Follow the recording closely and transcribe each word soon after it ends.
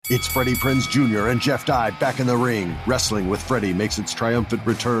It's Freddie Prinze Jr. and Jeff Dye back in the ring. Wrestling with Freddie makes its triumphant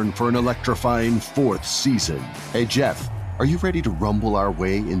return for an electrifying 4th season. Hey, Jeff, are you ready to rumble our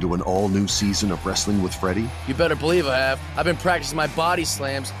way into an all-new season of Wrestling with Freddie? You better believe I have. I've been practicing my body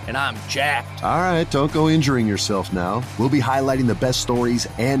slams, and I'm jacked. All right, don't go injuring yourself now. We'll be highlighting the best stories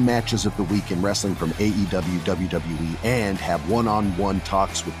and matches of the week in wrestling from AEW, WWE, and have one-on-one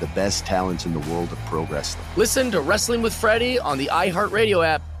talks with the best talents in the world of pro wrestling. Listen to Wrestling with Freddie on the iHeartRadio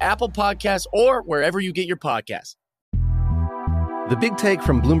app, Apple Podcasts, or wherever you get your podcasts. The Big Take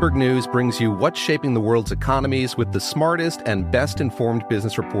from Bloomberg News brings you what's shaping the world's economies with the smartest and best-informed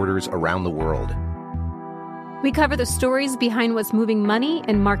business reporters around the world. We cover the stories behind what's moving money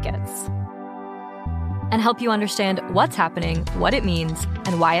and markets, and help you understand what's happening, what it means,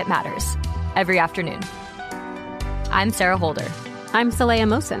 and why it matters every afternoon. I'm Sarah Holder. I'm Saleha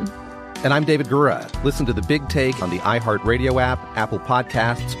Mohsin. And I'm David Gura. Listen to The Big Take on the iHeartRadio app, Apple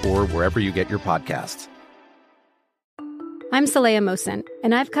Podcasts, or wherever you get your podcasts. I'm Saleha Mohsin,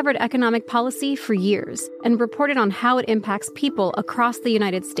 and I've covered economic policy for years and reported on how it impacts people across the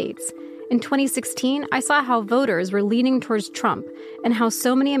United States. In 2016, I saw how voters were leaning towards Trump and how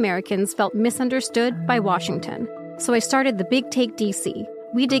so many Americans felt misunderstood by Washington. So I started The Big Take DC.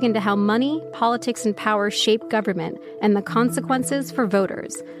 We dig into how money, politics, and power shape government and the consequences for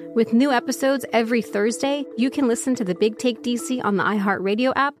voters. With new episodes every Thursday, you can listen to The Big Take DC on the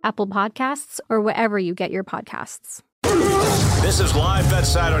iHeartRadio app, Apple Podcasts, or wherever you get your podcasts. This is Live Bet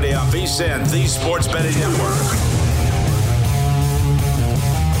Saturday on VSiN, the Sports Betting Network.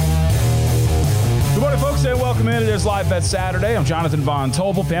 Good morning, folks, and welcome in. It is Live Bet Saturday. I'm Jonathan Von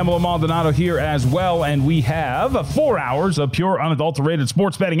Tobel, Pamela Maldonado here as well, and we have 4 hours of pure, unadulterated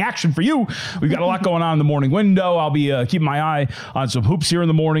sports betting action for you. We've got a lot going on in the morning window. I'll be keeping my eye on some hoops here in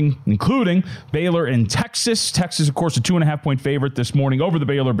the morning, including Baylor and Texas. Texas, of course, a 2.5-point favorite this morning over the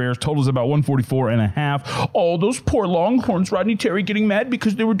Baylor Bears. Total is about 144.5. Oh, those poor Longhorns. Rodney Terry getting mad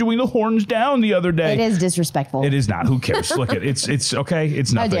because they were doing the horns down the other day. It is disrespectful. It is not. Who cares? Look, it's okay.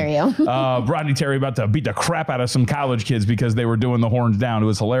 It's nothing. How dare you? Rodney Terry about to beat the crap out of some college kids because they were doing the horns down. It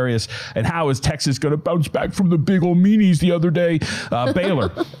was hilarious. And how is Texas going to bounce back from the big old meanies the other day? Baylor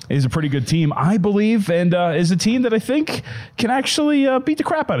is a pretty good team, I believe, and is a team that I think can actually beat the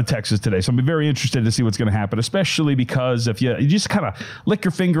crap out of Texas today. So I'm very interested to see what's going to happen, especially because if you just kind of lick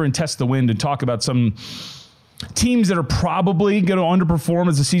your finger and test the wind and talk about some teams that are probably going to underperform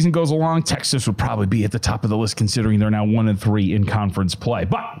as the season goes along, Texas would probably be at the top of the list considering they're now 1-3 in conference play.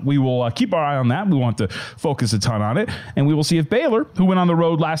 But we will keep our eye on that. We want to focus a ton on it. And we will see if Baylor, who went on the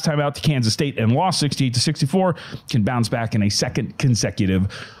road last time out to Kansas State and lost 68-64, can bounce back in a second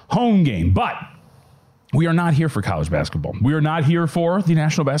consecutive home game. But we are not here for college basketball. We are not here for the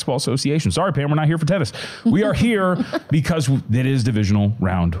National Basketball Association. Sorry, Pam, we're not here for tennis. We are here because it is divisional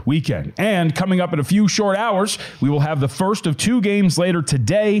round weekend. And coming up in a few short hours, we will have the first of 2 games later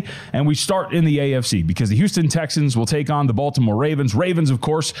today, and we start in the AFC because the Houston Texans will take on the Baltimore Ravens. Ravens, of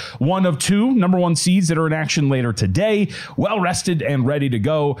course, one of 2 number 1 seeds that are in action later today, well-rested and ready to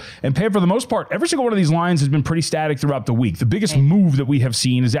go. And Pam, for the most part, every single one of these lines has been pretty static throughout the week. The biggest move that we have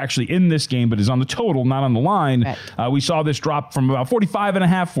seen is actually in this game, but is on the total, not on the line. Right. We saw this drop from about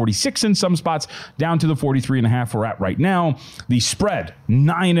 45.5, 46 in some spots, down to the 43.5 we're at right now. The spread,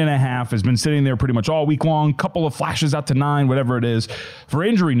 9.5, has been sitting there pretty much all week long. Couple of flashes out to 9, whatever it is. For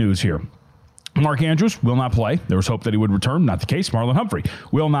injury news here, Mark Andrews will not play. There was hope that he would return. Not the case. Marlon Humphrey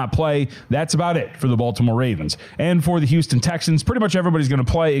will not play. That's about it for the Baltimore Ravens. And for the Houston Texans, pretty much everybody's going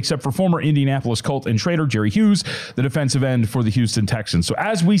to play except for former Indianapolis Colt and trader Jerry Hughes, the defensive end for the Houston Texans. So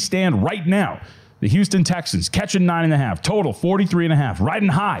as we stand right now, the Houston Texans catching 9.5, total 43.5, riding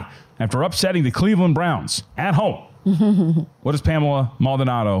high after upsetting the Cleveland Browns at home. What is Pamela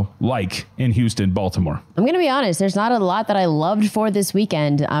Maldonado like in Houston, Baltimore? I'm going to be honest. There's not a lot that I loved for this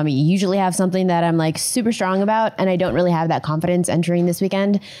weekend. You usually have something that I'm like super strong about, and I don't really have that confidence entering this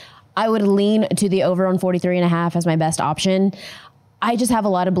weekend. I would lean to the over on 43.5 as my best option. I just have a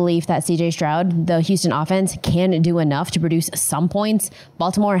lot of belief that CJ Stroud, the Houston offense, can do enough to produce some points.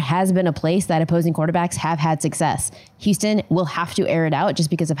 Baltimore has been a place that opposing quarterbacks have had success. Houston will have to air it out just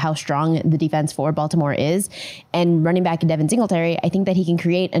because of how strong the defense for Baltimore is. And running back Devin Singletary, I think that he can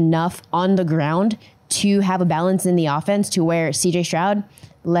create enough on the ground to have a balance in the offense to where CJ Stroud,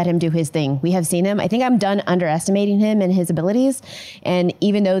 let him do his thing. We have seen him. I think I'm done underestimating him and his abilities. And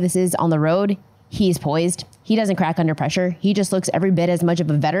even though this is on the road, he's poised. He doesn't crack under pressure. He just looks every bit as much of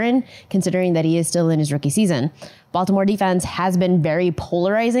a veteran, considering that he is still in his rookie season. Baltimore defense has been very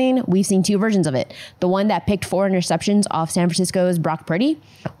polarizing. We've seen two versions of it. The one that picked 4 interceptions off San Francisco's Brock Purdy,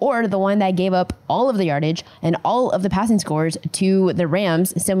 or the one that gave up all of the yardage and all of the passing scores to the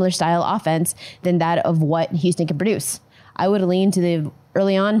Rams, similar style offense than that of what Houston can produce. I would lean to the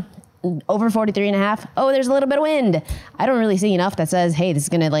early on over 43.5. Oh, there's a little bit of wind. I don't really see enough that says, hey, this is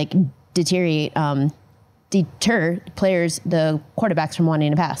going to deter players, the quarterbacks, from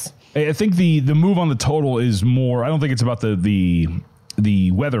wanting to pass. I think the move on the total is more, I don't think it's about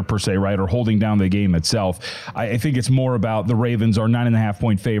the weather per se, right, or holding down the game itself. I think it's more about the Ravens are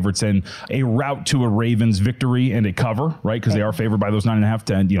 9.5-point favorites, and a route to a Ravens victory and a cover, right, because they are favored by those 9.5,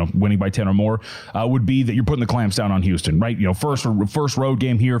 10, winning by 10 or more, would be that you're putting the clamps down on Houston, right? First road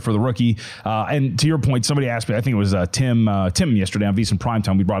game here for the rookie. And to your point, somebody asked me, I think it was Tim yesterday on VSiN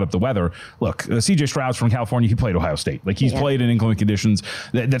Primetime, we brought up the weather. Look, CJ Stroud's from California. He played Ohio State. Like, he's played in inclement conditions.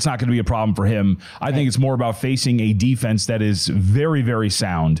 That's not going to be a problem for him. I think it's more about facing a defense that is very, very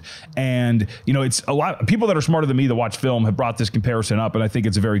sound. And, it's a lot. People that are smarter than me that watch film have brought this comparison up, and I think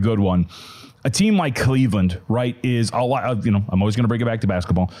it's a very good one. A team like Cleveland, right, is a lot. I'm always going to bring it back to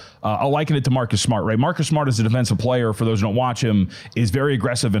basketball. I'll liken it to Marcus Smart, right? Marcus Smart is a defensive player. For those who don't watch him, is very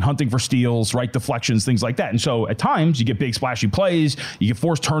aggressive and hunting for steals, right, deflections, things like that. And so at times you get big splashy plays, you get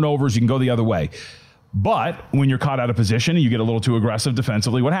forced turnovers, you can go the other way. But when you're caught out of position and you get a little too aggressive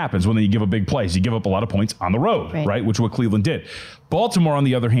defensively, what happens when you give up big plays? You give up a lot of points on the road, right? Which is what Cleveland did. Baltimore, on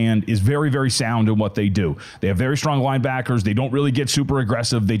the other hand, is very, very sound in what they do. They have very strong linebackers. They don't really get super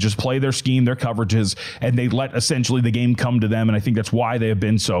aggressive. They just play their scheme, their coverages, and they let essentially the game come to them. And I think that's why they have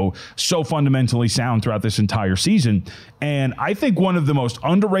been so fundamentally sound throughout this entire season. And I think one of the most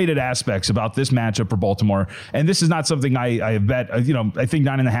underrated aspects about this matchup for Baltimore, and this is not something I bet, I think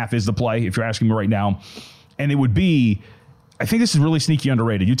 9.5 is the play, if you're asking me right now. And it would be, I think this is really sneaky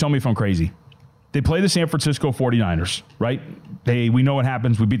underrated. You tell me if I'm crazy. They play the San Francisco 49ers, right? We know what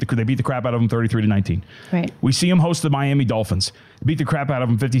happens. They beat the crap out of them 33-19. Right. We see them host the Miami Dolphins. Beat the crap out of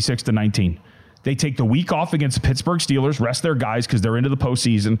them 56-19. They take the week off against the Pittsburgh Steelers, rest their guys because they're into the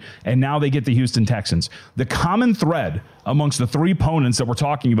postseason, and now they get the Houston Texans. The common thread amongst the three opponents that we're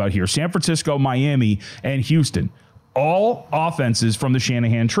talking about here, San Francisco, Miami, and Houston, all offenses from the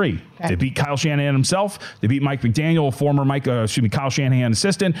Shanahan tree. Okay. They beat Kyle Shanahan himself. They beat Mike McDaniel, a former Kyle Shanahan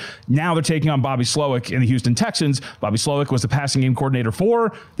assistant. Now they're taking on Bobby Slowick in the Houston Texans. Bobby Slowick was the passing game coordinator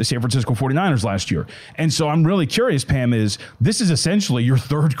for the San Francisco 49ers last year. And so I'm really curious, Pam, this is essentially your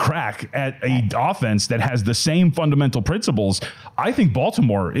third crack at a offense that has the same fundamental principles. I think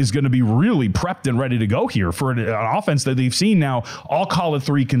Baltimore is going to be really prepped and ready to go here for an offense that they've seen now. I'll call it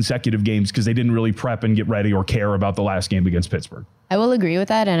 3 consecutive games because they didn't really prep and get ready or care about the last game against Pittsburgh. I will agree with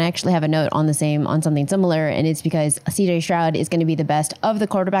that, and I actually have a note on something similar, and it's because CJ Stroud is going to be the best of the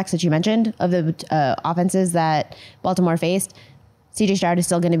quarterbacks that you mentioned, of the offenses that Baltimore faced. CJ Stroud is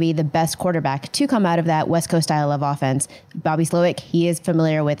still going to be the best quarterback to come out of that West Coast style of offense. Bobby Slowick, he is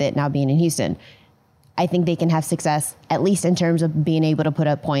familiar with it now being in Houston. I think they can have success, at least in terms of being able to put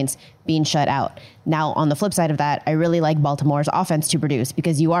up points, being shut out. Now, on the flip side of that, I really like Baltimore's offense to produce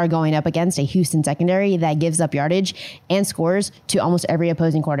because you are going up against a Houston secondary that gives up yardage and scores to almost every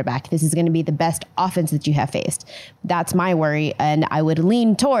opposing quarterback. This is going to be the best offense that you have faced. That's my worry, and I would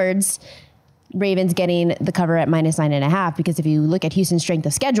lean towards Ravens getting the cover at -9.5 because if you look at Houston's strength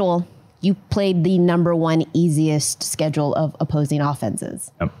of schedule, you played the number one easiest schedule of opposing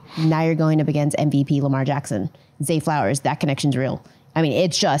offenses. Yep. Now you're going up against MVP Lamar Jackson, Zay Flowers. That connection's real. I mean,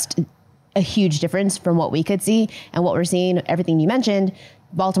 it's just a huge difference from what we could see and what we're seeing. Everything you mentioned,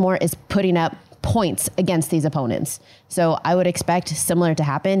 Baltimore is putting up points against these opponents. So I would expect similar to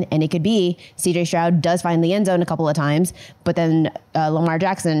happen. And it could be CJ Stroud does find the end zone a couple of times, but then Lamar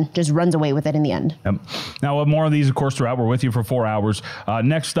Jackson just runs away with it in the end. Yep. Now, more of these, of course, throughout. We're with you for 4 hours.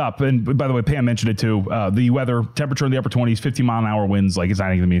 Next up, and by the way, Pam mentioned it too, the weather, temperature in the upper 20s, 15-mile-an-hour winds. Like, it's not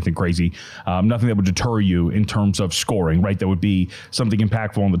going to be anything crazy. Nothing that would deter you in terms of scoring, right? That would be something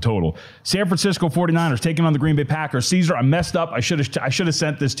impactful on the total. San Francisco 49ers taking on the Green Bay Packers. Caesar, I messed up. I should have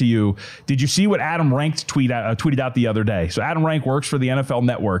sent this to you. Did you see what Adam Rank tweeted out the other day? So Adam Rank works for the NFL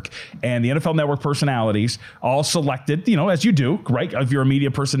Network, and the NFL Network personalities all selected, as you do, right? If you're a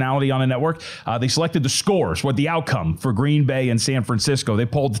media personality on a network, they selected the scores, the outcome for Green Bay and San Francisco. They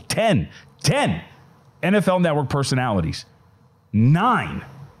polled 10 NFL Network personalities. 9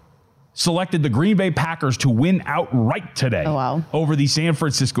 selected the Green Bay Packers to win outright today over the San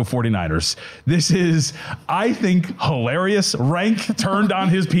Francisco 49ers. This is, I think, hilarious. Rank turned on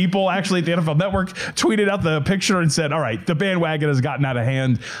his people. Actually, the NFL Network tweeted out the picture and said, all right, the bandwagon has gotten out of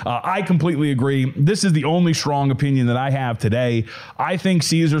hand. I completely agree. This is the only strong opinion that I have today. I think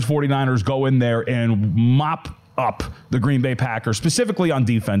Caesars 49ers go in there and mop up the Green Bay Packers, specifically on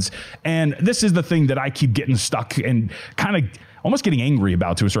defense. And this is the thing that I keep getting stuck and kind of almost getting angry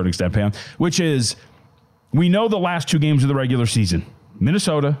about to a certain extent, Pam, which is we know the last two games of the regular season,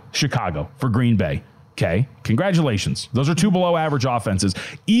 Minnesota, Chicago for Green Bay. Okay, congratulations. Those are two below average offenses.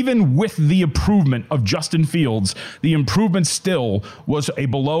 Even with the improvement of Justin Fields, the improvement still was a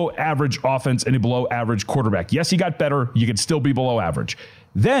below average offense and a below average quarterback. Yes, he got better. You could still be below average.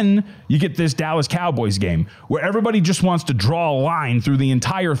 Then you get this Dallas Cowboys game where everybody just wants to draw a line through the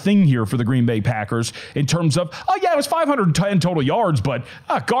entire thing here for the Green Bay Packers in terms of, oh yeah, it was 510 total yards, but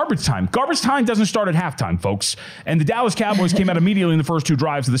garbage time. Garbage time doesn't start at halftime, folks. And the Dallas Cowboys came out immediately in the first two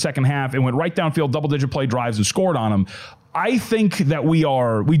drives of the second half and went right downfield, double-digit play drives and scored on them. I think that we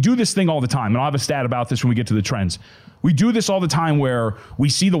do this thing all the time, and I'll have a stat about this when we get to the trends. We do this all the time where we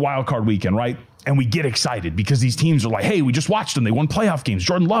see the wild card weekend, right? And we get excited because these teams are like, hey, we just watched them. They won playoff games.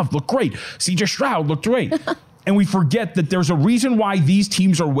 Jordan Love looked great. CJ Stroud looked great. And we forget that there's a reason why these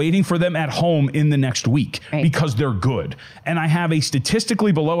teams are waiting for them at home in the next week, because they're good. And I have a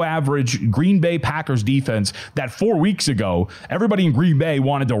statistically below average Green Bay Packers defense that 4 weeks ago, everybody in Green Bay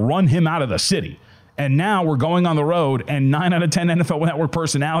wanted to run him out of the city. And now we're going on the road, and 9 out of 10 NFL Network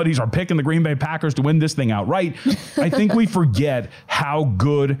personalities are picking the Green Bay Packers to win this thing outright. I think we forget how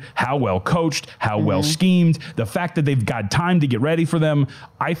good, how well coached, how well schemed, the fact that they've got time to get ready for them.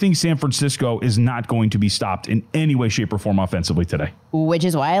 I think San Francisco is not going to be stopped in any way, shape, or form offensively today. Which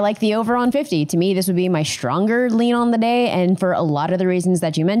is why I like the over on 50. To me, this would be my stronger lean on the day. And for a lot of the reasons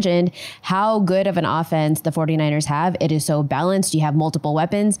that you mentioned, how good of an offense the 49ers have. It is so balanced. You have multiple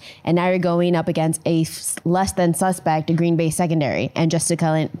weapons. And now you're going up against a less than suspect Green Bay secondary. And just to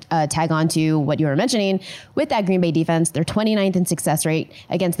tag on to what you were mentioning, with that Green Bay defense, they're 29th in success rate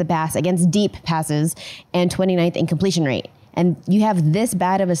against the pass, against deep passes, and 29th in completion rate. And you have this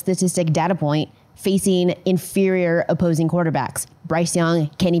bad of a statistic data point facing inferior opposing quarterbacks. Bryce Young,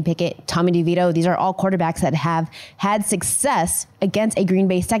 Kenny Pickett, Tommy DeVito, these are all quarterbacks that have had success against a Green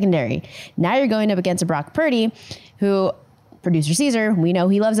Bay secondary. Now you're going up against a Brock Purdy, who, producer Caesar, we know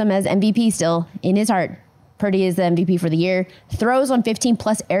he loves him as MVP still in his heart. Purdy is the MVP for the year, throws on 15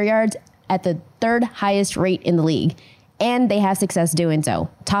 plus air yards at the third highest rate in the league. And they have success doing so.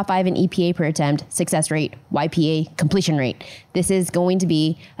 Top 5 in EPA per attempt, success rate, YPA, completion rate. This is going to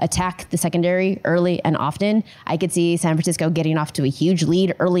be attack the secondary early and often. I could see San Francisco getting off to a huge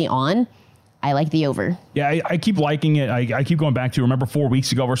lead early on. I like the over. Yeah, I keep liking it. I keep going back to, remember 4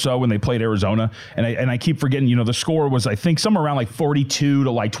 weeks ago or so when they played Arizona, and I keep forgetting, the score was, I think, somewhere around like 42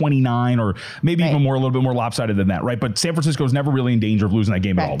 to like 29, or maybe even more, a little bit more lopsided than that, right? But San Francisco was never really in danger of losing that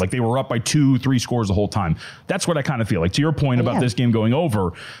game at all. Like, they were up by 2-3 scores the whole time. That's what I kind of feel like. To your point about this game going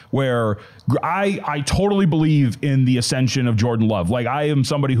over, where I totally believe in the ascension of Jordan Love. Like, I am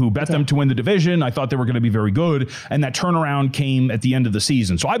somebody who bet them to win the division. I thought they were going to be very good, and that turnaround came at the end of the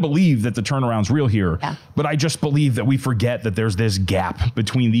season. So I believe that the turnaround's real here, but I just believe that we forget that there's this gap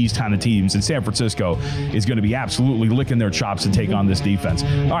between these kind of teams, and San Francisco is going to be absolutely licking their chops to take on this defense.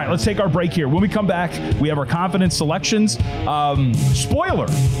 All right, let's take our break here. When we come back, we have our confidence selections. Spoiler,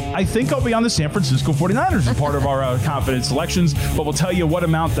 I think I'll be on the San Francisco 49ers as part of our confidence selections, but we'll tell you what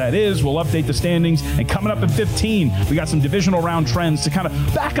amount that is. We'll update the standings, and coming up at 15, we got some divisional round trends to kind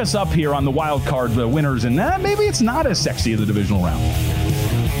of back us up here on the wild card winners, and maybe it's not as sexy as the divisional round.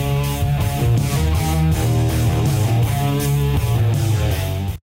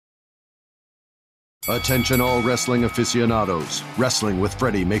 Attention all wrestling aficionados. Wrestling with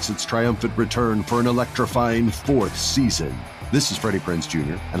Freddie makes its triumphant return for an electrifying 4th season. This is Freddie Prinze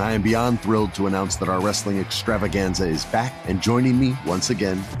Jr., and I am beyond thrilled to announce that our wrestling extravaganza is back, and joining me once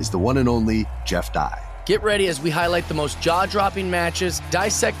again is the one and only Jeff Dye. Get ready as we highlight the most jaw-dropping matches,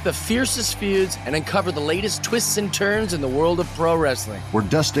 dissect the fiercest feuds, and uncover the latest twists and turns in the world of pro wrestling. We're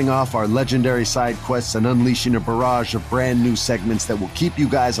dusting off our legendary side quests and unleashing a barrage of brand new segments that will keep you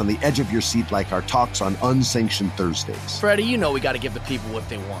guys on the edge of your seat, like our talks on Unsanctioned Thursdays. Freddie, you know we got to give the people what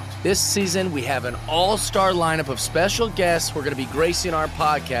they want. This season, we have an all-star lineup of special guests who are going to be gracing our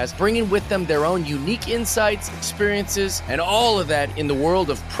podcast, bringing with them their own unique insights, experiences, and all of that in the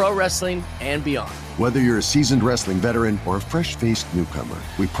world of pro wrestling and beyond. Whether you're a seasoned wrestling veteran or a fresh-faced newcomer,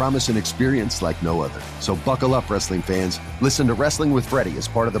 we promise an experience like no other. So buckle up, wrestling fans. Listen to Wrestling with Freddie as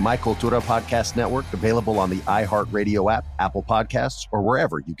part of the My Cultura Podcast Network, available on the iHeartRadio app, Apple Podcasts, or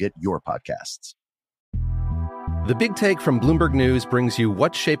wherever you get your podcasts. The Big Take from Bloomberg News brings you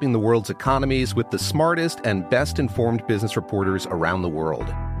what's shaping the world's economies with the smartest and best-informed business reporters around the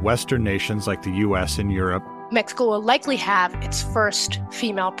world. Western nations like the U.S. and Europe. Mexico will likely have its first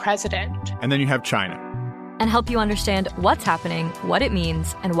female president. And then you have China. And help you understand what's happening, what it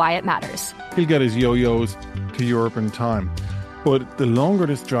means, and why it matters. He'll get his yo-yos to Europe in time. But the longer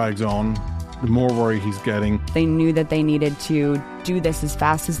this drags on, the more worry he's getting. They knew that they needed to do this as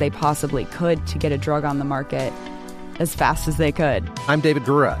fast as they possibly could to get a drug on the market as fast as they could. I'm David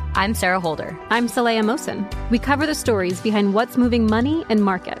Gura. I'm Sarah Holder. I'm Saleha Mohsen. We cover the stories behind what's moving money and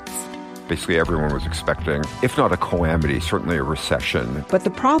markets. Basically, everyone was expecting, if not a calamity, certainly a recession. But the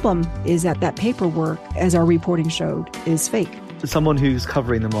problem is that paperwork, as our reporting showed, is fake. As someone who's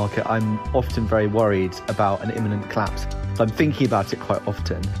covering the market, I'm often very worried about an imminent collapse. So I'm thinking about it quite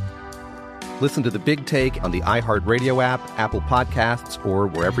often. Listen to The Big Take on the iHeartRadio app, Apple Podcasts, or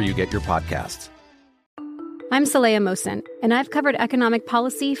wherever you get your podcasts. I'm Saleha Mohsen, and I've covered economic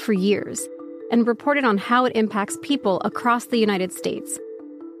policy for years and reported on how it impacts people across the United States.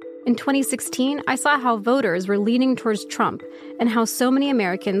 In 2016, I saw how voters were leaning towards Trump and how so many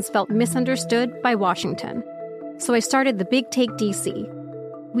Americans felt misunderstood by Washington. So I started The Big Take DC.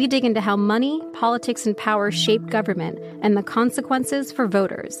 We dig into how money, politics, and power shape government and the consequences for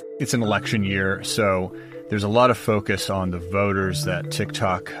voters. It's an election year, so there's a lot of focus on the voters that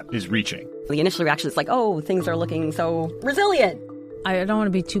TikTok is reaching. The initial reaction is like, oh, things are looking so resilient. I don't want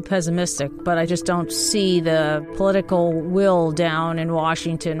to be too pessimistic, but I just don't see the political will down in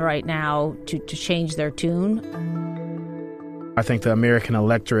Washington right now to change their tune. I think the American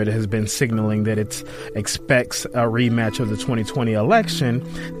electorate has been signaling that it expects a rematch of the 2020 election.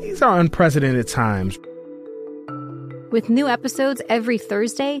 These are unprecedented times. With new episodes every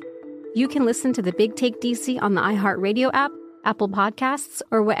Thursday, you can listen to The Big Take DC on the iHeartRadio app, Apple Podcasts,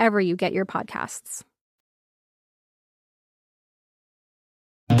 or wherever you get your podcasts.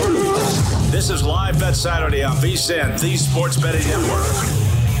 This is Live Bet Saturday on VSiN, the Sports Betting Network.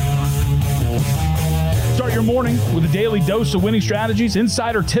 Start your morning with a daily dose of winning strategies,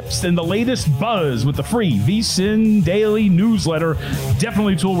 insider tips, and the latest buzz with the free VSiN Daily newsletter.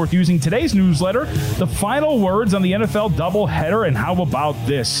 Definitely a tool worth using. Today's newsletter, the final words on the NFL doubleheader, and how about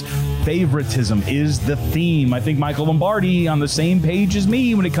this? Favoritism is the theme. I think Michael Lombardi on the same page as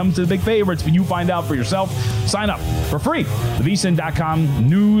me when it comes to the big favorites, but you find out for yourself. Sign up for free. The VSiN.com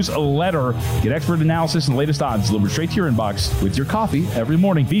newsletter. Get expert analysis and latest odds delivered straight to your inbox with your coffee every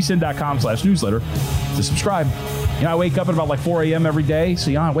morning. VSiN.com/newsletter to subscribe. You know, I wake up at about like 4 a.m. every day.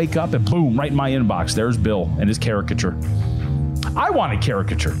 So, I wake up and boom, right in my inbox, there's Bill and his caricature. I want a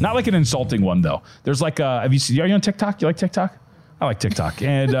caricature, not like an insulting one though. There's like, are you on TikTok? You like TikTok? I like TikTok.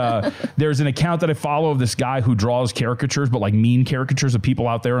 And there's an account that I follow of this guy who draws caricatures, but like mean caricatures of people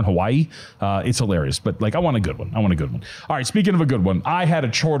out there in Hawaii. It's hilarious. But like, I want a good one. All right, speaking of a good one, I had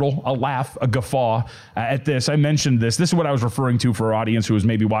a chortle, a laugh, a guffaw at this. I mentioned this. This is what I was referring to for our audience who was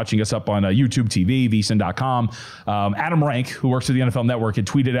maybe watching us up on YouTube TV, VSiN.com. Adam Rank, who works at the NFL Network, had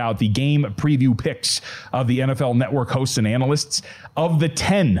tweeted out the game preview picks of the NFL Network hosts and analysts. Of the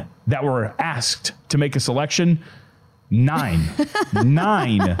 10 that were asked to make a selection, 9,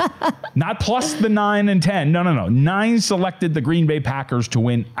 not plus the 9 and 10. No. 9 selected the Green Bay Packers to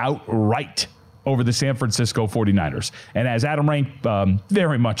win outright over the San Francisco 49ers. And as Adam Rank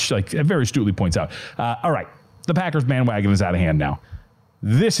very astutely points out, all right, the Packers bandwagon is out of hand now.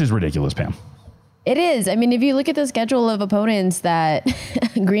 This is ridiculous, Pam. It is. I mean, if you look at the schedule of opponents that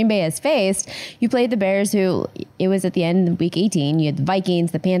Green Bay has faced, you played the Bears, who it was at the end of week 18. You had the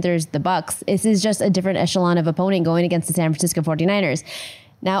Vikings, the Panthers, the Bucks. This is just a different echelon of opponent going against the San Francisco 49ers.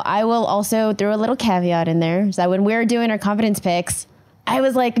 Now, I will also throw a little caveat in there. So when we were doing our confidence picks, I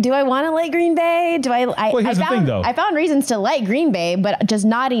was like, do I want to like Green Bay? I found reasons to like Green Bay, but just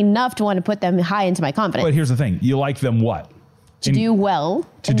not enough to want to put them high into my confidence. But here's the thing. You like them what? To do well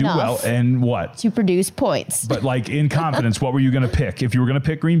and what? To produce points. But like in confidence, what were you going to pick? If you were going to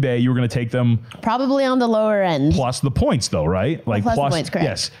pick Green Bay, you were going to take them probably on the lower end. Plus the points though, right? Like plus the points, correct.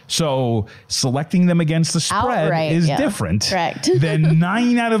 Yes. So selecting them against the spread is different than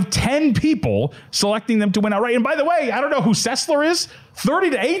 9 out of 10 people selecting them to win outright. And by the way, I don't know who Sessler is.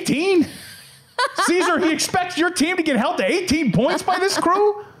 30-18? Caesar, he expects your team to get held to 18 points by this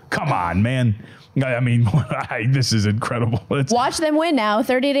crew? Come on, man. I mean, this is incredible. Watch them win now,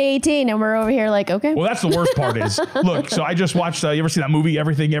 30-18, and we're over here like, okay. Well, that's the worst part is, look, so I just watched, you ever see that movie,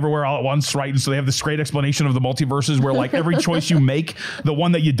 Everything Everywhere All at Once, right? And so they have this great explanation of the multiverses where like every choice you make, the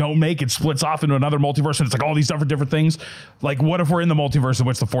one that you don't make, it splits off into another multiverse, and it's like all these different things. Like, what if we're in the multiverse in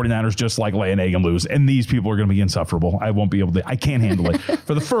which the 49ers just like lay an egg and lose, and these people are going to be insufferable? I won't be able to, I can't handle it.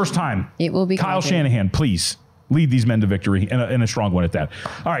 For the first time, it will be Kyle Shanahan, please. Lead these men to victory and a strong one at that.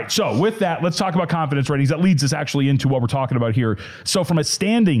 All right, so with that, let's talk about confidence ratings. That leads us actually into what we're talking about here. So from a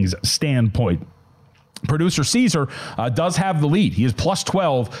standings standpoint, producer Caesar does have the lead. He is plus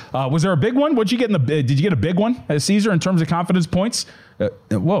 12. Was there a big one? What'd you get in the? Did you get a big one, Caesar, in terms of confidence points?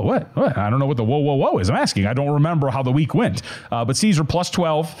 Whoa, what? I don't know what the whoa is. I'm asking. I don't remember how the week went. But Caesar plus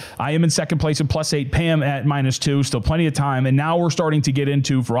 12. I am in second place at plus 8. Pam at -2. Still plenty of time. And now we're starting to get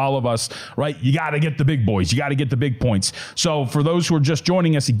into, for all of us, right, you got to get the big boys. You got to get the big points. So for those who are just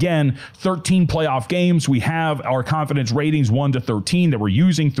joining us again, 13 playoff games. We have our confidence ratings 1 to 13 that we're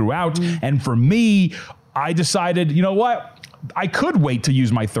using throughout. And for me, I decided, you know what? I could wait to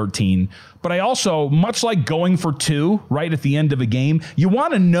use my 13, but I also, much like going for 2 right at the end of a game, you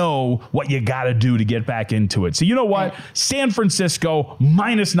want to know what you got to do to get back into it. So you know what? San Francisco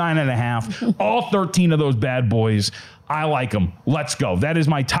minus 9.5, all 13 of those bad boys. I like them. Let's go. That is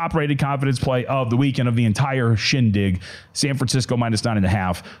my top-rated confidence play of the weekend of the entire shindig. San Francisco minus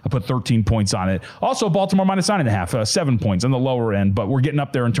 9.5. I put 13 points on it. Also, Baltimore minus 9.5. 7 points on the lower end, but we're getting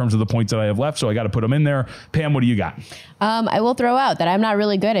up there in terms of the points that I have left, so I got to put them in there. Pam, what do you got? I will throw out that I'm not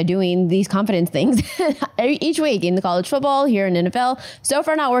really good at doing these confidence things each week in the college football, here in NFL. So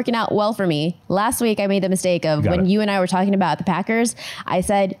far, not working out well for me. Last week, I made the mistake of when you and I were talking about the Packers, I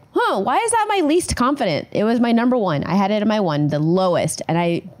said, why is that my least confident? It was my number 1. I had it at my 1, the lowest.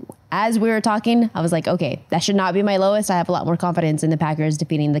 And as we were talking, I was like, okay, that should not be my lowest. I have a lot more confidence in the Packers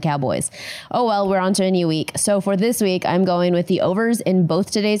defeating the Cowboys. Oh, well, we're on to a new week. So for this week, I'm going with the overs in both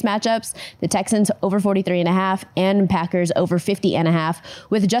today's matchups, the Texans over 43.5 and Packers over 50.5,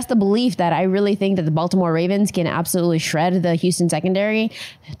 with just the belief that I really think that the Baltimore Ravens can absolutely shred the Houston secondary.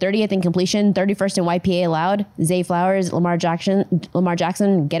 30th in completion, 31st in YPA allowed. Zay Flowers, Lamar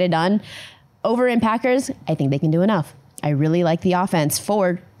Jackson, get it done. Over in Packers, I think they can do enough. I really like the offense.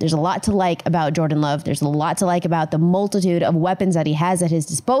 Forward, there's a lot to like about Jordan Love. There's a lot to like about the multitude of weapons that he has at his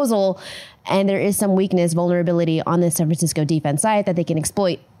disposal. And there is some weakness, vulnerability on the San Francisco defense side that they can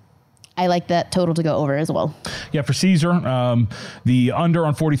exploit. I like that total to go over as well. Yeah, for Caesar, the under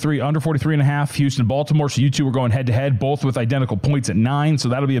 43.5, Houston, Baltimore. So you two are going head to head, both with identical points at 9. So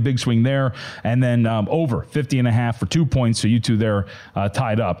that'll be a big swing there. And then over 50.5 for 2 points. So you two there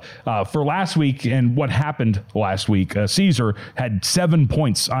tied up. For last week and what happened last week, Caesar had 7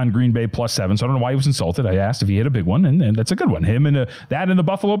 points on Green Bay plus 7. So I don't know why he was insulted. I asked if he hit a big one, and that's a good one. Him and that and the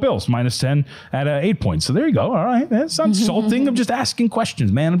Buffalo Bills minus 10 at 8 points. So there you go. All right, that's not insulting. I'm just asking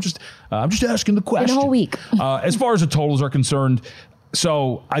questions, man. I'm just asking the question. In a whole week. As far as the totals are concerned,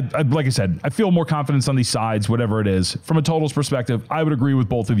 so I like I said, I feel more confidence on these sides, whatever it is. From a totals perspective, I would agree with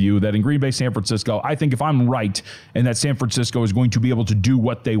both of you that in Green Bay, San Francisco, I think if I'm right and that San Francisco is going to be able to do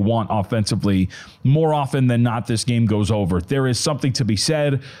what they want offensively, more often than not, this game goes over. There is something to be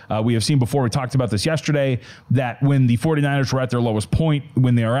said. We have seen before, we talked about this yesterday, that when the 49ers were at their lowest point,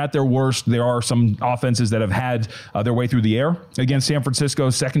 when they are at their worst, there are some offenses that have had their way through the air against San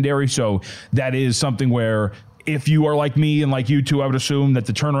Francisco's secondary. So that is something where if you are like me and like you two, I would assume that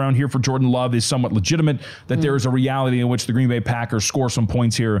the turnaround here for Jordan Love is somewhat legitimate, that there is a reality in which the Green Bay Packers score some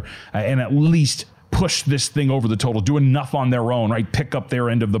points here and at least push this thing over the total, do enough on their own, right? Pick up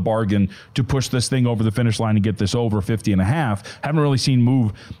their end of the bargain to push this thing over the finish line and get this over 50.5. Haven't really seen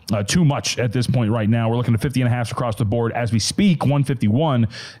move too much at this point right now. We're looking at 50.5s across the board. As we speak, 151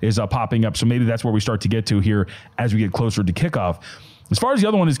 is popping up. So maybe that's where we start to get to here as we get closer to kickoff. As far as the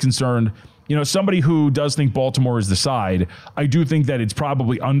other one is concerned, you know, somebody who does think Baltimore is the side, I do think that it's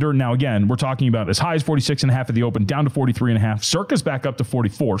probably under. Now, again, we're talking about as high as 46.5 at the open, down to 43.5. Circa's back up to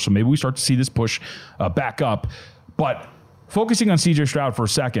 44, so maybe we start to see this push back up. But focusing on C.J. Stroud for a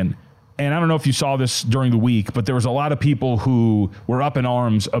second, and I don't know if you saw this during the week, but there was a lot of people who were up in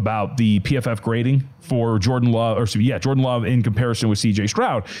arms about the PFF grading for Jordan Love, Jordan Love in comparison with C.J.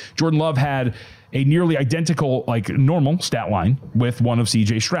 Stroud. Jordan Love had a nearly identical, like, normal stat line with one of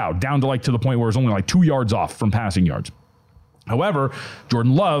C.J. Stroud, down to the point where it's only 2 yards off from passing yards. However,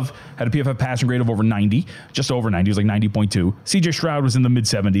 Jordan Love had a PFF passing grade of over 90, just over 90. It was 90.2. C.J. Stroud was in the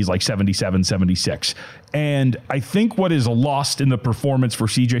mid-70s, 77, 76. And I think what is lost in the performance for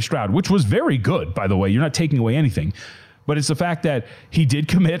C.J. Stroud, which was very good, by the way, you're not taking away anything, But it's the fact that he did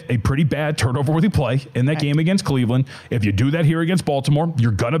commit a pretty bad turnover-worthy play in that game against Cleveland. If you do that here against Baltimore,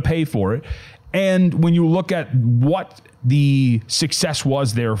 you're going to pay for it. And when you look at what the success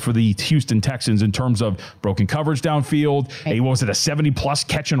was there for the Houston Texans in terms of broken coverage downfield, what was it, a 70-plus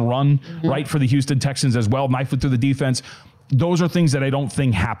catch and run, right, for the Houston Texans as well, knifed through the defense. Those are things that I don't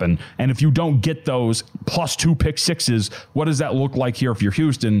think happen. And if you don't get those plus 2 pick sixes, what does that look like here if you're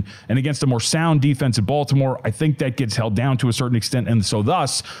Houston? And against a more sound defense at Baltimore, I think that gets held down to a certain extent. And so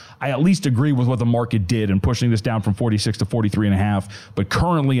thus, I at least agree with what the market did in pushing this down from 46 to 43.5. But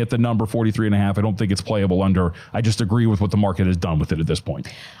currently at the number 43.5, I don't think it's playable under. I just agree with what the market has done with it at this point.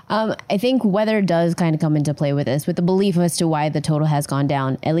 I think weather does kind of come into play with this, with the belief as to why the total has gone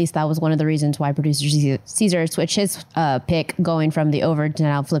down. At least that was one of the reasons why producer Caesar switched his pick going from the over to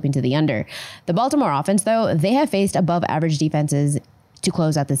now flipping to the under. The Baltimore offense, though, they have faced above average defenses to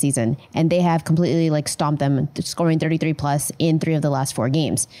close out the season, and they have completely stomped them, scoring 33 plus in 3 of the last 4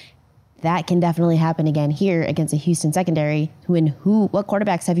 games. That can definitely happen again here against a Houston secondary. What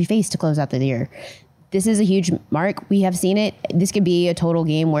quarterbacks have you faced to close out the year? This is a huge mark. We have seen it. This could be a total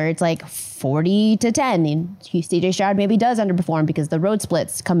game where it's 40-10. And CJ Stroud maybe does underperform because the road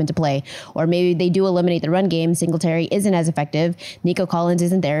splits come into play. Or maybe they do eliminate the run game. Singletary isn't as effective. Nico Collins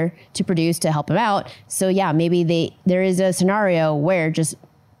isn't there to produce to help him out. So yeah, maybe there is a scenario where just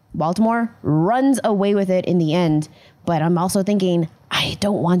Baltimore runs away with it in the end. But I'm also thinking, I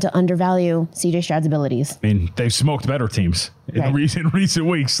don't want to undervalue CJ Stroud's abilities. I mean, they've smoked better teams in recent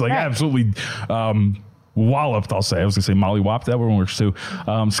weeks. Absolutely walloped, I'll say. I was going to say molly-whopped. That one works too.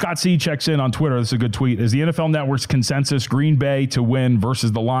 Scott C. checks in on Twitter. This is a good tweet. Is the NFL Network's consensus Green Bay to win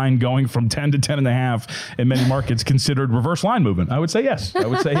versus the line going from 10 to 10.5 in many markets considered reverse line movement? I would say yes.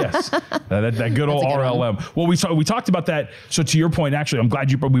 That good old RLM. Well, we talked about that. So to your point, actually, I'm glad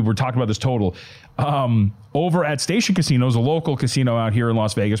we were talking about this total. Over at Station Casinos, a local casino out here in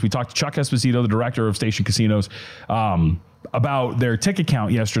Las Vegas, we talked to Chuck Esposito, the director of Station Casinos, about their ticket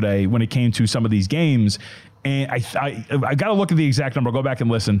count yesterday when it came to some of these games. And I got to look at the exact number. I'll go back and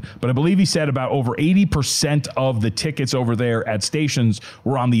listen. But I believe he said about over 80% of the tickets over there at Stations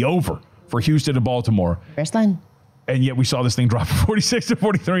were on the over for Houston and Baltimore. First line. And yet we saw this thing drop from 46 to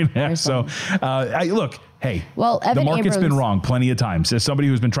 43.5. So, look, hey, the market's been wrong plenty of times. As somebody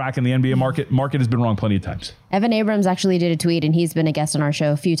who's been tracking the NBA market has been wrong plenty of times. Evan Abrams actually did a tweet, and he's been a guest on our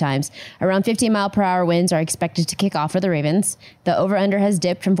show a few times. Around 15-mile-per-hour winds are expected to kick off for the Ravens. The over-under has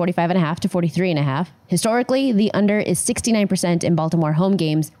dipped from 45.5 to 43.5. Historically, the under is 69% in Baltimore home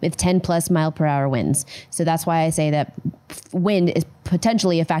games with 10-plus mile-per-hour winds. So that's why I say that wind is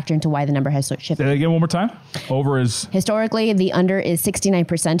potentially a factor into why the number has shifted. Say that again one more time. Over is... Historically, the under is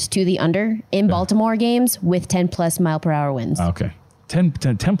 69% to the under in Baltimore games with 10-plus mile-per-hour winds. Okay. 10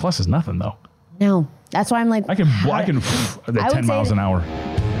 plus is nothing, though. No. That's why I'm like... I can 10 miles an hour.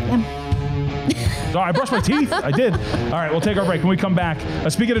 Yeah. So I brushed my teeth. I did. All right, we'll take our break. When we come back,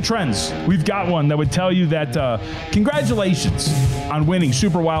 speaking of trends, we've got one that would tell you that congratulations on winning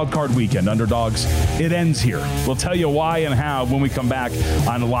Super Wildcard Weekend, underdogs. It ends here. We'll tell you why and how when we come back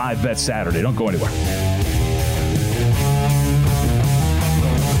on Live Bet Saturday. Don't go anywhere.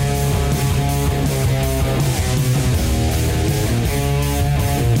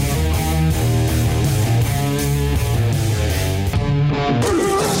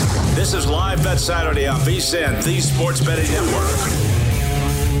 This is Live Bet Saturday on VSiN, the Sports Betting Network.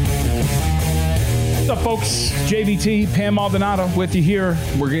 What's up, folks? JVT, Pam Maldonado with you here.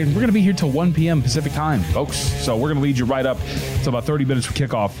 We're going to be here till 1 p.m. Pacific time, folks. So we're going to lead you right up to about 30 minutes for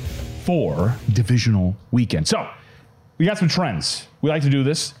kickoff for divisional weekend. So we got some trends. We like to do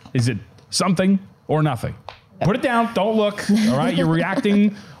this. Is it something or nothing? Put it down. Don't look. All right? You're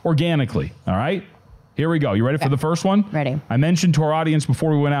reacting organically. All right? Here we go. You ready for the first one? Ready. I mentioned to our audience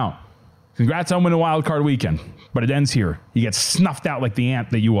before we went out, congrats on winning Wild Card Weekend, but it ends here. You get snuffed out like the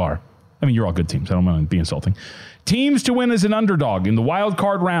ant that you are. I mean, you're all good teams. I don't want to be insulting. Teams to win as an underdog in the Wild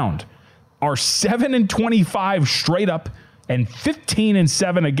Card round are 7-25 straight up and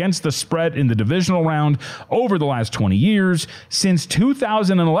 15-7 against the spread in the divisional round over the last 20 years. Since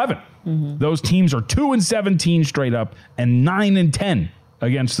 2011, those teams are 2-17 straight up and 9-10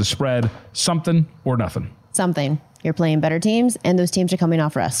 against the spread. Something or nothing? Something. You're playing better teams, and those teams are coming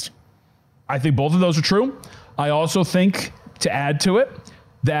off rest. I think both of those are true. I also think, to add to it,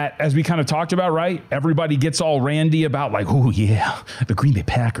 that, as we kind of talked about, right? Everybody gets all randy about like, oh, yeah, the Green Bay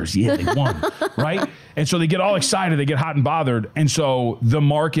Packers, yeah, they won, right? And so they get all excited, they get hot and bothered. And so the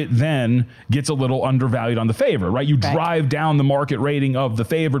market then gets a little undervalued on the favorite, right? You drive down the market rating of the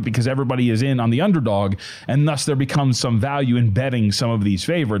favorite because everybody is in on the underdog, and thus there becomes some value in betting some of these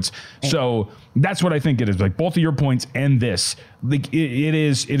favorites. So that's what I think it is. Like both of your points and this, like it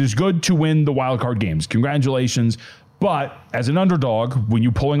is good to win the wild card games. Congratulations. But as an underdog, when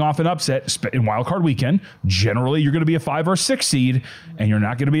you're pulling off an upset in wild card weekend, generally you're going to be a 5 or 6 seed, and you're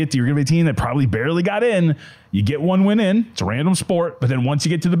not going to be you're going to be a team that probably barely got in. You get one win in. It's a random sport. But then once you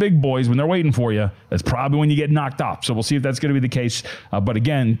get to the big boys, when they're waiting for you, that's probably when you get knocked off. So we'll see if that's going to be the case. But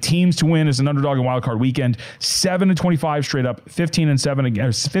again, teams to win as an underdog in wild card weekend: 7-25 straight up,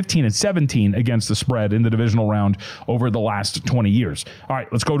 15-17 against the spread in the divisional round over the last 20 years. All right,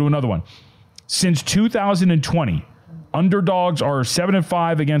 let's go to another one. Since 2020. Underdogs are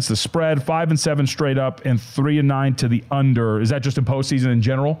 7-5 against the spread, 5-7 straight up, and 3-9 to the under. Is that just in postseason in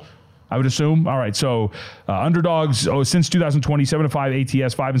general? I would assume. All right. So underdogs since 2020, 7-5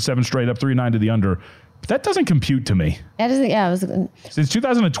 ATS, 5-7 straight up, 3-9 to the under. But that doesn't compute to me. That doesn't. Yeah. Since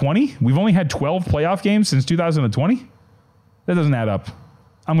 2020, we've only had 12 playoff games since 2020. That doesn't add up.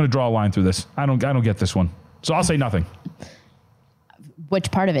 I'm going to draw a line through this. I don't get this one. So I'll say nothing. Which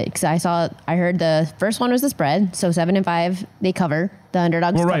part of it? Because I heard the first one was the spread. So 7-5, they cover. The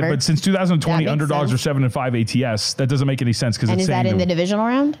underdogs cover. Well, right, but since 2020, underdogs are 7-5 ATS. That doesn't make any sense because it's saying. And is that in the divisional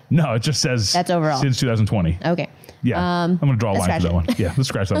round? No, it just says that's overall since 2020. Okay. Yeah, I'm going to draw a line for that one. Yeah, let's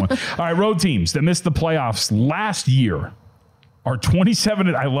scratch that one. All right, road teams that missed the playoffs last year are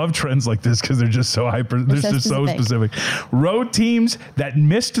 27. I love trends like this because they're just so hyper. They're just so specific. Road teams that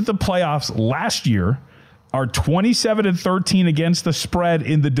missed the playoffs last year are 27-13 against the spread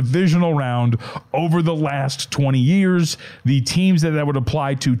in the divisional round over the last 20 years. The teams that would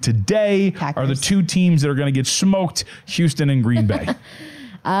apply to today are the two teams that are going to get smoked: Houston and Green Bay.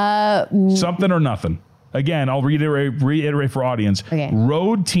 Something or nothing. Again, I'll reiterate for audience. Okay.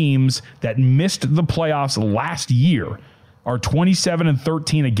 Road teams that missed the playoffs last year are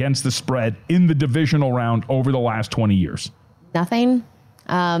 27-13 against the spread in the divisional round over the last 20 years. Nothing.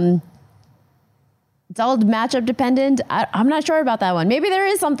 It's all matchup dependent. I'm not sure about that one. Maybe there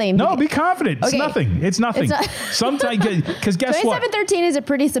is something. No, be confident. It's nothing. It's nothing. Sometimes, because guess what? 27-13 is a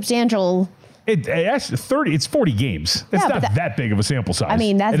pretty substantial. It's 40 games. It's not that big of a sample size. I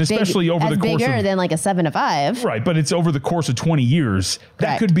mean, that's and especially big, over the course bigger than like a 7-5. Right, but it's over the course of 20 years.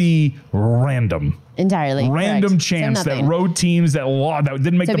 That could be random. Entirely. Random chance that road teams that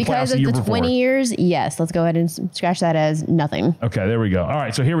didn't make the playoffs the year before. Because of the 20 years, yes. Let's go ahead and scratch that as nothing. Okay, there we go. All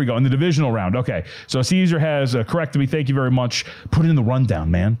right, so here we go. In the divisional round. Okay, so Caesar has corrected me. Thank you very much. Put it in the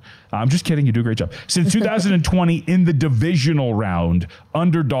rundown, man. I'm just kidding. You do a great job. Since 2020, in the divisional round,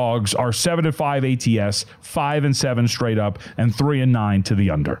 underdogs are 7-5 ATS, 5-7 straight up, and 3-9 to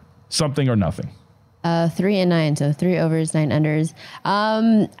the under. Something or nothing. 3-9, so 3 overs, 9 unders.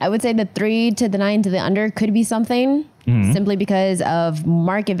 I would say the 3 to the 9 to the under could be something, simply because of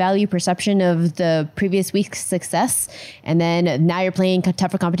market value perception of the previous week's success, and then now you're playing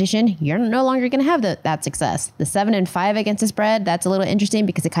tougher competition. You're no longer going to have that success. The 7-5 against the spread, that's a little interesting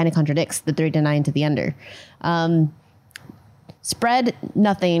because it kind of contradicts the 3 to 9 to the under. Spread,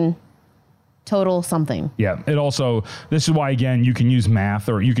 nothing. Total something. Yeah. It also, this is why, again, you can use math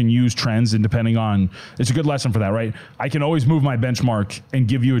or you can use trends, and depending on, it's a good lesson for that, right? I can always move my benchmark and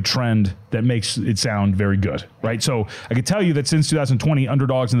give you a trend that makes it sound very good, right? So I can tell you that since 2020,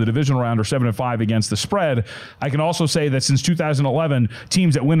 underdogs in the divisional round are 7-5 against the spread. I can also say that since 2011,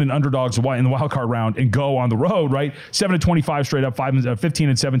 teams that win an underdogs in the wild card round and go on the road, right? 7-25 straight up,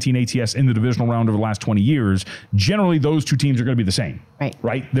 15-17 ATS in the divisional round over the last 20 years. Generally, those two teams are going to be the same,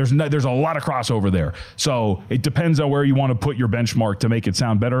 right? There's a lot of crossover there. So it depends on where you want to put your benchmark to make it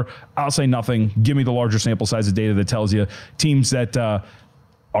sound better. I'll say nothing. Give me the larger sample size of data that tells you teams that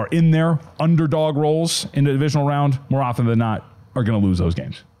are in their underdog roles in the divisional round, more often than not, are going to lose those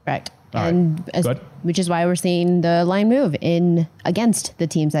games. Right. Which is why we're seeing the line move in against the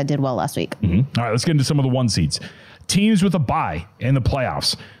teams that did well last week. Mm-hmm. All right, let's get into some of the 1 seeds. Teams with a bye in the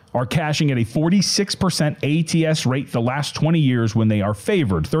playoffs are cashing at a 46% ATS rate the last 20 years when they are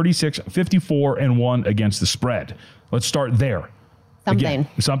favored, 36, 54, and 1 against the spread. Let's start there. Something. Again,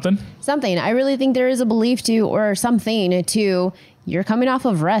 something? Something. I really think there is a belief to, or something to you're coming off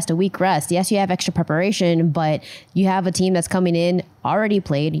of a week rest. Yes, you have extra preparation, but you have a team that's coming in, already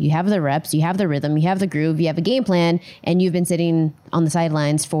played. You have the reps, you have the rhythm, you have the groove, you have a game plan, and you've been sitting on the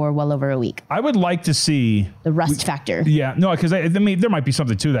sidelines for well over a week. I would like to see the rust factor. Yeah, no, because I mean, there might be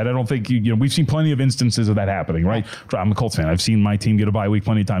something to that. I don't think, we've seen plenty of instances of that happening, right? I'm a Colts fan. I've seen my team get a bye week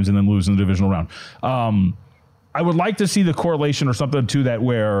plenty of times and then lose in the divisional round. I would like to see the correlation or something to that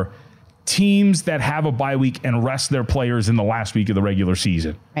where teams that have a bye week and rest their players in the last week of the regular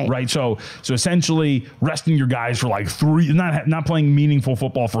season, right? So essentially resting your guys for like not playing meaningful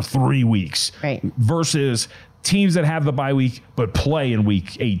football for 3 weeks, right? Versus teams that have the bye week but play in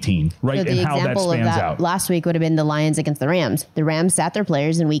week 18, right? So the and how that example spans of that out. Last week would have been the Lions against the Rams. The Rams sat their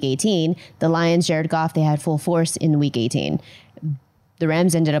players in week 18. The Lions, Jared Goff, they had full force in week 18. The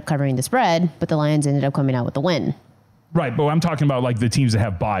Rams ended up covering the spread, but the Lions ended up coming out with the win. Right, but I'm talking about like the teams that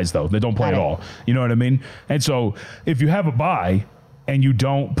have byes, though. They don't play at all. You know what I mean? And so if you have a bye and you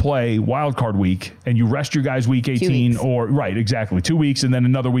don't play wild card week and you rest your guys week 18 or, right, exactly, 2 weeks and then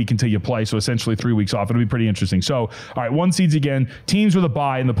another week until you play, so essentially 3 weeks off. It'll be pretty interesting. So, all right, 1 seeds again. Teams with a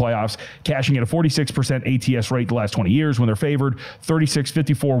bye in the playoffs cashing at a 46% ATS rate the last 20 years when they're favored,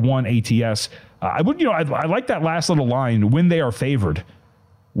 36-54-1 ATS. I like that last little line, when they are favored.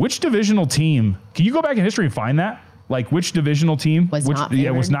 Which divisional team, can you go back in history and find that? Like which divisional team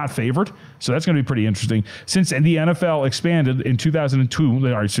was not favored. So that's going to be pretty interesting. Since the NFL expanded in 2002,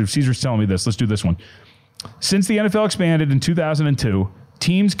 all right, so Caesar's telling me this. Let's do this one. Since the NFL expanded in 2002,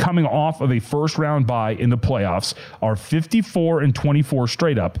 teams coming off of a first round bye in the playoffs are 54-24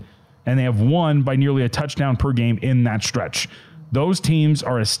 straight up, and they have won by nearly a touchdown per game in that stretch. Those teams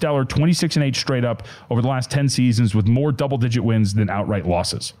are a stellar 26-8 straight up over the last 10 seasons with more double-digit wins than outright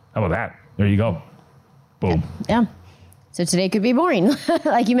losses. How about that? There you go. Boom. Yeah. So today could be boring.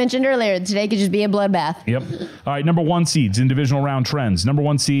 Like you mentioned earlier, today could just be a bloodbath. Yep. All right, number 1 seeds in divisional round trends. Number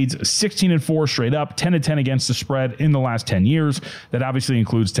 1 seeds, 16-4 straight up, 10-10 against the spread in the last 10 years. That obviously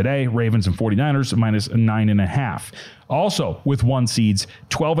includes today, Ravens and 49ers, minus 9.5. Also, with 1 seeds,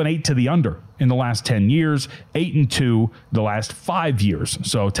 12-8 to the under in the last 10 years, 8-2 the last 5 years.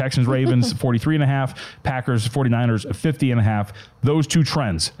 So Texans, Ravens, 43.5, Packers, 49ers, 50.5. Those 2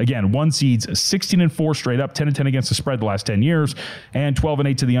 trends. Again, 1 seeds, 16-4 straight up, 10-10 against the spread the last 10 years, and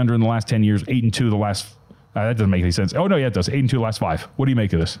 12-8 to the under in the last 10 years, 8-2 the last. That doesn't make any sense. Oh no, yeah, it does. 8-2 the last 5. What do you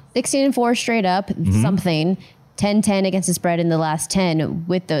make of this? 16-4 straight up, something. 10-10 against the spread in the last 10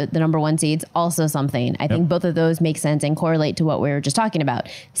 with the number 1 seeds, also something. I think both of those make sense and correlate to what we were just talking about.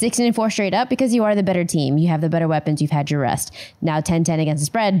 16-4 straight up because you are the better team. You have the better weapons. You've had your rest. Now 10-10 against the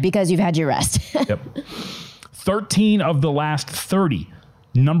spread because you've had your rest. Yep. 13 of the last 30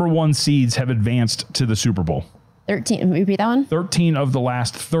 number 1 seeds have advanced to the Super Bowl. 13. Repeat that one. 13 of the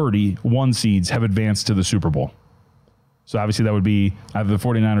last 30 1 seeds have advanced to the Super Bowl. So obviously that would be either the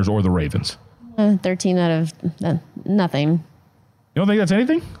 49ers or the Ravens. 13 out of nothing. You don't think that's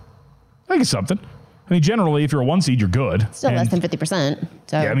anything? I think it's something. I mean, generally, if you're a 1 seed, you're good. Still less than 50%.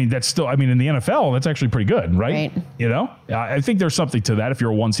 So. Yeah, I mean, that's still, in the NFL, that's actually pretty good, right? You know? I think there's something to that. If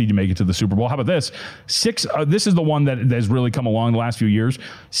you're a 1 seed, you make it to the Super Bowl. How about this? This is the one that has really come along the last few years.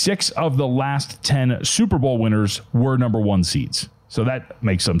 6 of the last 10 Super Bowl winners were number 1 seeds. So that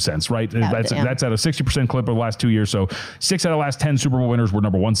makes some sense, right? That's at a 60% clip of the last 2 years. So 6 out of the last 10 Super Bowl winners were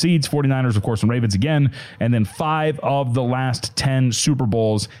number 1 seeds, 49ers, of course, and Ravens again. And then 5 of the last 10 Super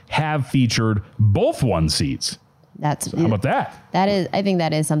Bowls have featured both 1 seeds. How about that? I think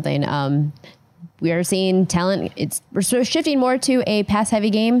that is something. We are seeing talent. We're sort of shifting more to a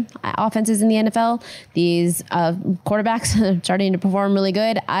pass-heavy game. Offenses in the NFL, these quarterbacks are starting to perform really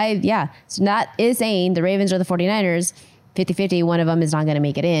good. So that is saying the Ravens or the 49ers, 50-50, one of them is not going to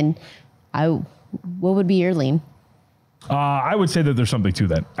make it in. What would be your lean? I would say that there's something to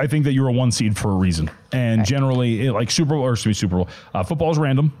that. I think that you're a 1 seed for a reason. And generally, like Super Bowl, football is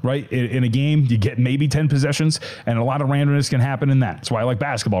random, right? In a game, you get maybe 10 possessions, and a lot of randomness can happen in that. That's why I like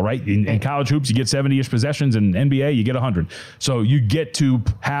basketball, right? In college hoops, you get 70-ish possessions. In NBA, you get 100. So you get to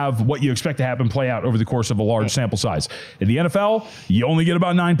have what you expect to happen play out over the course of a large sample size. In the NFL, you only get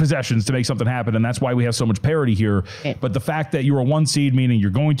about 9 possessions to make something happen, and that's why we have so much parity here. But the fact that you're a 1 seed, meaning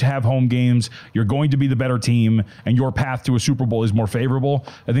you're going to have home games, you're going to be the better team, and your path to a Super Bowl is more favorable,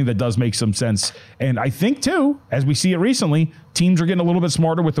 I think that does make some sense. And I think, too, as we see it recently, teams are getting a little bit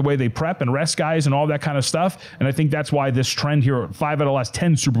smarter with the way they prep and rest guys and all that kind of stuff. And I think that's why this trend here, 5 out of the last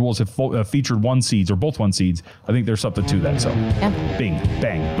 10 Super Bowls have featured 1 seeds or both 1 seeds. I think there's something to that. So bing,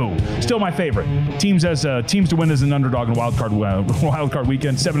 bang, boom. Still my favorite. Teams to win as an underdog in wild card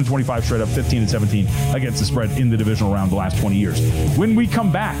weekend, 7-25 straight up, 15-17 against the spread in the divisional round the last 20 years. When we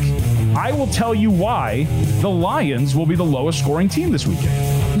come back, I will tell you why the Lions will be the lowest scoring team this weekend.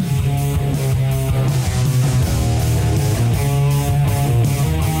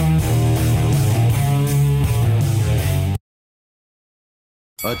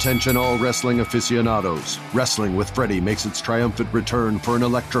 Attention all wrestling aficionados. Wrestling with Freddie makes its triumphant return for an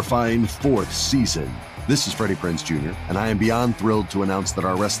electrifying 4th season. This is Freddie Prinze Jr., and I am beyond thrilled to announce that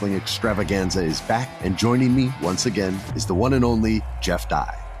our wrestling extravaganza is back, and joining me once again is the one and only Jeff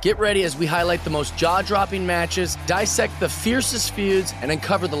Dye. Get ready as we highlight the most jaw-dropping matches, dissect the fiercest feuds, and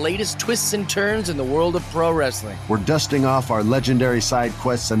uncover the latest twists and turns in the world of pro wrestling. We're dusting off our legendary side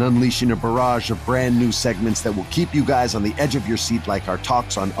quests and unleashing a barrage of brand new segments that will keep you guys on the edge of your seat like our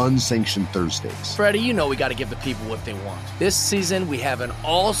talks on Unsanctioned Thursdays. Freddie, you know we got to give the people what they want. This season, we have an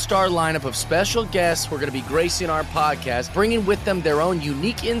all-star lineup of special guests who are going to be gracing our podcast, bringing with them their own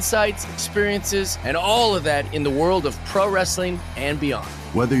unique insights, experiences, and all of that in the world of pro wrestling and beyond.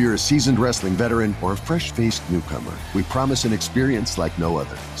 Whether you're a seasoned wrestling veteran or a fresh-faced newcomer, we promise an experience like no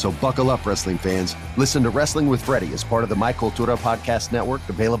other. So buckle up, wrestling fans. Listen to Wrestling with Freddie as part of the My Cultura Podcast Network,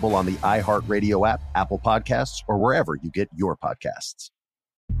 available on the iHeartRadio app, Apple Podcasts, or wherever you get your podcasts.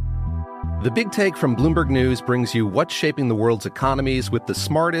 The Big Take from Bloomberg News brings you what's shaping the world's economies with the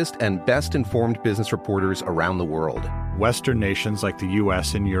smartest and best-informed business reporters around the world. Western nations like the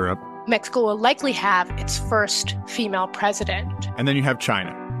U.S. and Europe. Mexico will likely have its first female president. And then you have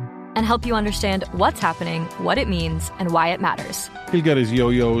China. And help you understand what's happening, what it means, and why it matters. He'll get his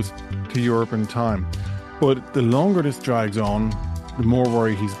yo-yos to Europe in time. But the longer this drags on, the more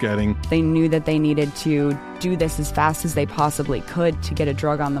worry he's getting. They knew that they needed to do this as fast as they possibly could to get a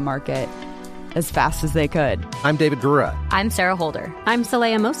drug on the market as fast as they could. I'm David Gura. I'm Sarah Holder. I'm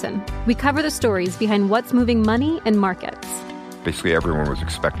Saleha Mohsen. We cover the stories behind what's moving money and markets. Basically, everyone was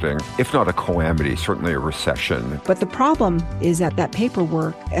expecting, if not a calamity, certainly a recession. But the problem is that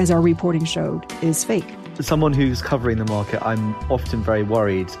paperwork, as our reporting showed, is fake. As someone who's covering the market, I'm often very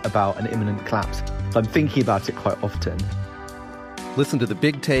worried about an imminent collapse. I'm thinking about it quite often. Listen to The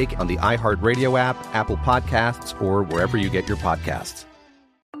Big Take on the iHeartRadio app, Apple Podcasts, or wherever you get your podcasts.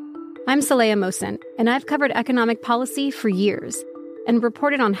 I'm Saleha Mohsen, and I've covered economic policy for years and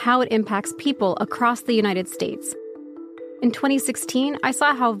reported on how it impacts people across the United States. In 2016, I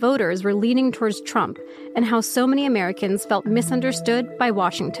saw how voters were leaning towards Trump and how so many Americans felt misunderstood by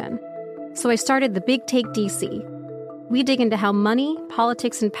Washington. So I started The Big Take DC. We dig into how money,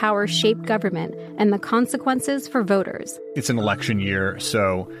 politics, and power shape government and the consequences for voters. It's an election year,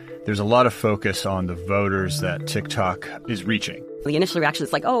 so there's a lot of focus on the voters that TikTok is reaching. The initial reaction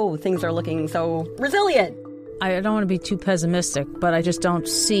is like, oh, things are looking so resilient. I don't want to be too pessimistic, but I just don't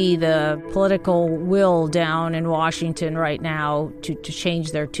see the political will down in Washington right now to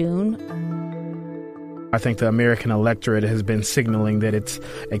change their tune. I think the American electorate has been signaling that it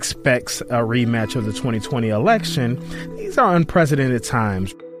expects a rematch of the 2020 election. These are unprecedented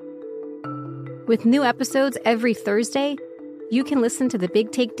times. With new episodes every Thursday, you can listen to The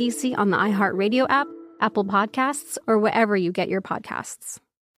Big Take DC on the iHeartRadio app, Apple Podcasts, or wherever you get your podcasts.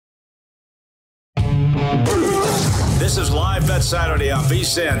 This is Live Bet Saturday on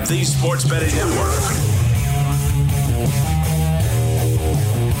VSiN, the Sports Betting Network.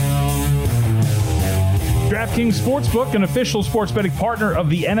 DraftKings Sportsbook, an official sports betting partner of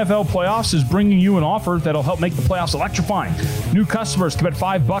the NFL playoffs, is bringing you an offer that'll help make the playoffs electrifying. New customers can bet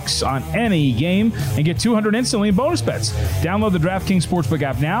 $5 on any game and get $200 instantly in bonus bets. Download the DraftKings Sportsbook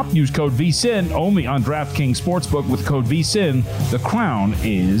app now. Use code VSiN only on DraftKings Sportsbook with code VSiN. The crown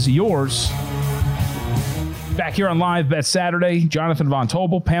is yours. Back here on Live Bet Saturday, Jonathan Von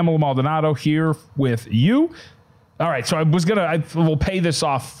Tobel, Pamela Maldonado here with you. All right, so I will pay this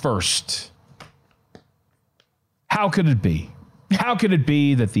off first. How could it be? How could it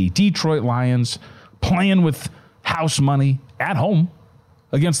be that the Detroit Lions, playing with house money at home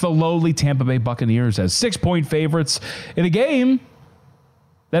against the lowly Tampa Bay Buccaneers as 6-point favorites in a game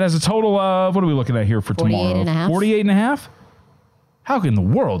that has a total of, what are we looking at here for tomorrow? 48.5? How in the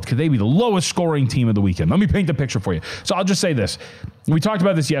world could they be the lowest scoring team of the weekend? Let me paint the picture for you. So I'll just say this. We talked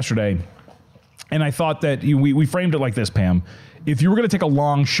about this yesterday, and I thought that we framed it like this, Pam. If you were going to take a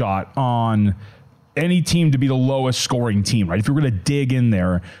long shot on any team to be the lowest scoring team, right? If you were going to dig in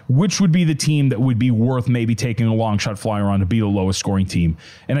there, which would be the team that would be worth maybe taking a long shot flyer on to be the lowest scoring team?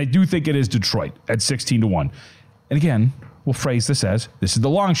 And I do think it is Detroit at 16-1. And again, we'll phrase this as, this is the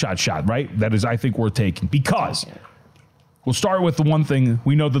long shot, right? That is, I think, worth taking because we'll start with the one thing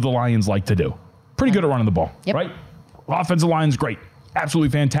we know that the Lions like to do. Pretty good at running the ball, right? Offensive line's great. Absolutely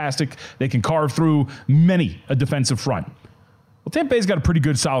fantastic. They can carve through many a defensive front. Well, Well, Tampa Bay's got a pretty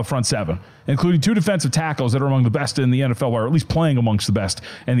good solid front seven, including 2 defensive tackles that are among the best in the NFL, or at least playing amongst the best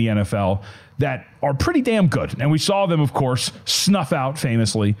in the NFL, that are pretty damn good. And we saw them, of course, snuff out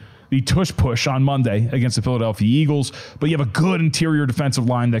famously the tush push on Monday against the Philadelphia Eagles. But you have a good interior defensive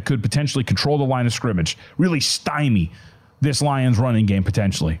line that could potentially control the line of scrimmage, really stymie this Lions running game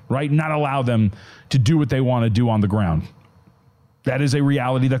potentially, right? Not allow them to do what they want to do on the ground. That is a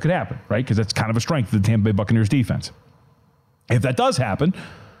reality that could happen, right? Because that's kind of a strength of the Tampa Bay Buccaneers defense. If that does happen,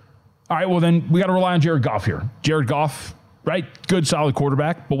 all right, well, then we got to rely on Jared Goff here. Jared Goff, right? Good, solid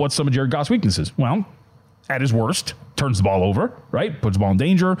quarterback. But what's some of Jared Goff's weaknesses? Well, at his worst, turns the ball over, right? Puts the ball in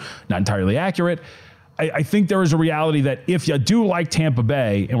danger, not entirely accurate. I think there is a reality that if you do like Tampa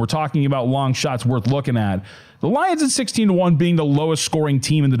Bay, and we're talking about long shots worth looking at, the Lions at 16-1 being the lowest scoring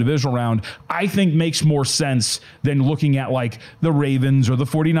team in the divisional round, I think makes more sense than looking at like the Ravens or the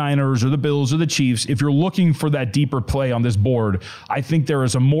 49ers or the Bills or the Chiefs. If you're looking for that deeper play on this board, I think there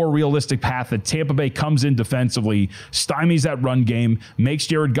is a more realistic path that Tampa Bay comes in defensively, stymies that run game, makes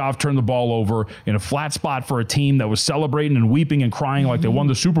Jared Goff turn the ball over in a flat spot for a team that was celebrating and weeping and crying like they won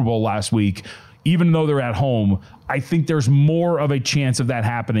the Super Bowl last week. Even though they're at home, I think there's more of a chance of that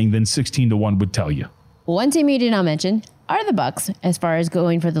happening than 16-1 would tell you. One team you did not mention are the Bucs as far as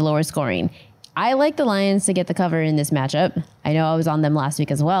going for the lower scoring. I like the Lions to get the cover in this matchup. I know I was on them last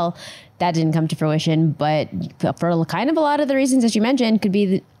week as well. That didn't come to fruition, but for kind of a lot of the reasons that you mentioned could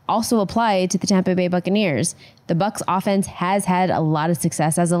be also applied to the Tampa Bay Buccaneers. The Bucs offense has had a lot of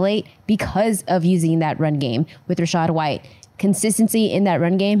success as of late because of using that run game with Rachaad White. Consistency in that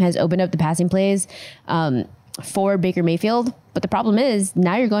run game has opened up the passing plays for Baker Mayfield. But the problem is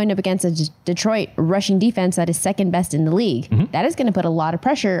now you're going up against a Detroit rushing defense that is second best in the league. Mm-hmm. That is going to put a lot of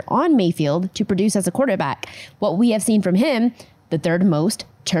pressure on Mayfield to produce as a quarterback. What we have seen from him, the third most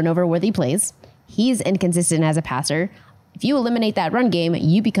turnover-worthy plays. He's inconsistent as a passer. If you eliminate that run game,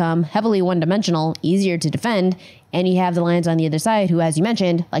 you become heavily one-dimensional, easier to defend, and you have the Lions on the other side who, as you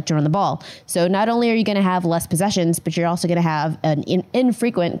mentioned, like to run the ball. So not only are you going to have less possessions, but you're also going to have an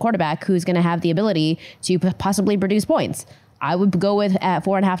infrequent quarterback who's going to have the ability to possibly produce points. I would go with at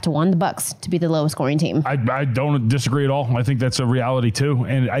 4.5 to 1, the Bucs to be the lowest scoring team. I don't disagree at all. I think that's a reality too.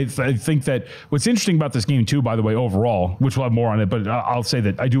 And I think that what's interesting about this game too, by the way, overall, which we'll have more on it, but I'll say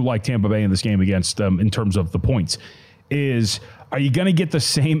that I do like Tampa Bay in this game against in terms of the points, is are you going to get the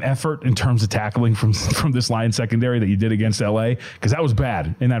same effort in terms of tackling from this Lions secondary that you did against LA? Because that was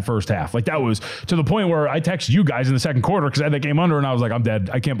bad in that first half. Like that was to the point where I texted you guys in the second quarter because I had that game under and I was like, I'm dead.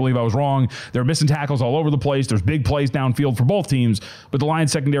 I can't believe I was wrong. They're missing tackles all over the place. There's big plays downfield for both teams, but the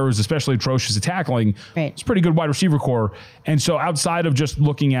Lions secondary was especially atrocious at tackling. Right. It's a pretty good wide receiver core. And so outside of just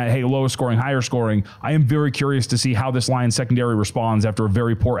looking at, hey, lowest scoring, higher scoring, I am very curious to see how this Lions secondary responds after a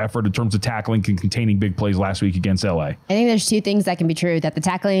very poor effort in terms of tackling and containing big plays last week against LA. I think there's two things that can be true. That the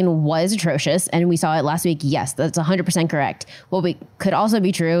tackling was atrocious, and we saw it last week. Yes, that's 100% correct. What we could also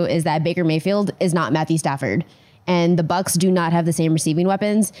be true is that Baker Mayfield is not Matthew Stafford, and the Bucs do not have the same receiving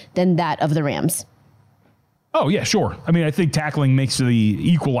weapons than that of the Rams. Oh, yeah, sure. I mean, I think tackling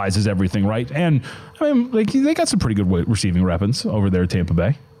equalizes everything, right? And I mean, like they got some pretty good receiving weapons over there at Tampa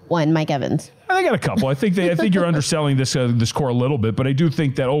Bay. One, Mike Evans. They got a couple. I think you're underselling this core a little bit, but I do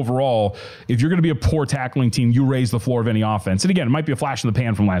think that overall, if you're going to be a poor tackling team, you raise the floor of any offense. And again, it might be a flash in the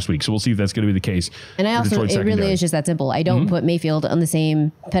pan from last week, so we'll see if that's going to be the case. And I also, it really is just that simple. I don't put Mayfield on the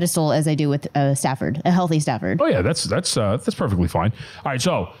same pedestal as I do with Stafford, a healthy Stafford. Oh yeah, that's perfectly fine. All right,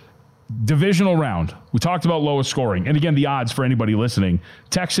 so divisional round. We talked about lowest scoring. And again, the odds for anybody listening.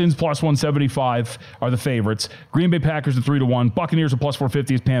 Texans plus 175 are the favorites. Green Bay Packers at 3-1. Buccaneers at plus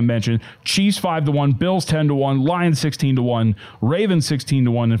 450, as Pam mentioned. Chiefs 5-1. Bills 10-1. Lions 16-1. Ravens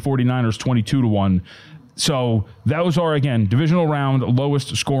 16-1. And 49ers 22-1. So those are, again, divisional round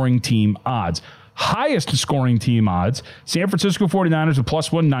lowest scoring team odds. Highest scoring team odds, San Francisco 49ers at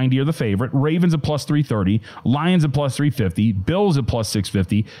plus 190 are the favorite. Ravens at plus 330. Lions at plus 350. Bills at plus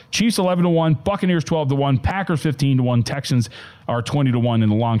 650. Chiefs 11-1. Buccaneers 12-1. Packers 15-1. Texans are 20-1 in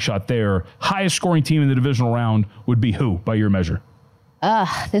the long shot there. Highest scoring team in the divisional round would be who, by your measure?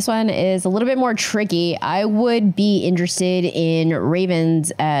 This one is a little bit more tricky. I would be interested in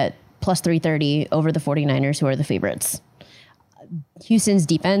Ravens at plus 330 over the 49ers, who are the favorites. Houston's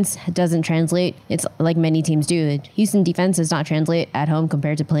defense doesn't translate. It's like many teams do. The Houston defense does not translate at home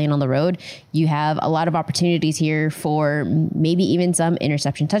compared to playing on the road. You have a lot of opportunities here for maybe even some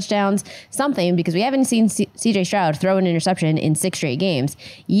interception touchdowns, something, because we haven't seen CJ Stroud throw an interception in 6 straight games.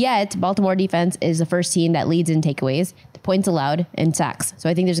 Yet, Baltimore defense is the first team that leads in takeaways, the points allowed, and sacks. So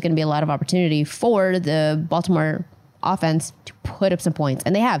I think there's going to be a lot of opportunity for the Baltimore offense to put up some points.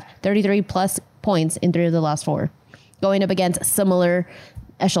 And they have 33 plus points in 3 of the last 4. going up against similar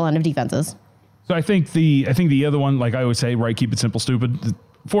echelon of defenses. So I think the other one, like I always say, right, keep it simple, stupid.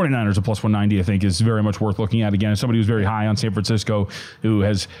 49ers at plus 190, I think, is very much worth looking at. Again, as somebody who's very high on San Francisco, who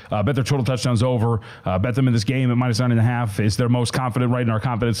has bet their total touchdowns over, bet them in this game at minus 9.5, is their most confident right in our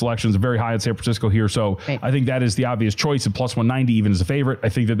confidence selections, very high at San Francisco here. So I think that is the obvious choice at plus 190, even as a favorite. I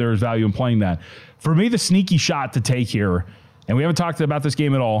think that there is value in playing that. For me, the sneaky shot to take here, and we haven't talked about this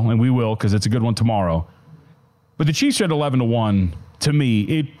game at all, and we will because it's a good one tomorrow, but the Chiefs are at 11-1. To me,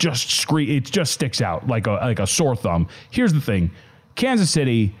 it just sticks out like a sore thumb. Here's the thing. Kansas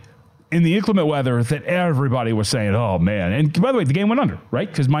City, in the inclement weather that everybody was saying, oh, man. And by the way, the game went under, right?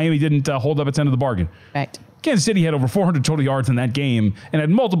 Because Miami didn't hold up its end of the bargain. Correct. Kansas City had over 400 total yards in that game and had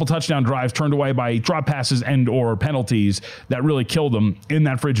multiple touchdown drives turned away by drop passes and or penalties that really killed them in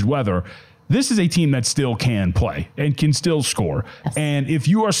that frigid weather. This is a team that still can play and can still score. Yes. And if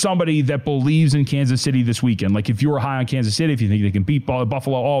you are somebody that believes in Kansas City this weekend, like if you are high on Kansas City, if you think they can beat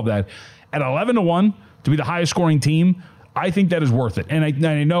Buffalo, all of that, at 11-1 to be the highest scoring team, I think that is worth it. And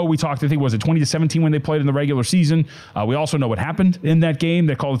I know we talked, I think, was it 20-17 when they played in the regular season? We also know what happened in that game.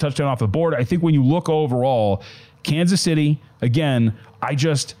 They called a touchdown off the board. I think when you look overall, Kansas City, again,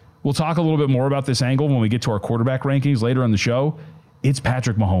 we'll talk a little bit more about this angle when we get to our quarterback rankings later in the show. It's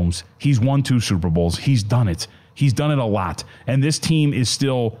Patrick Mahomes. He's won 2 Super Bowls. He's done it. He's done it a lot. And this team is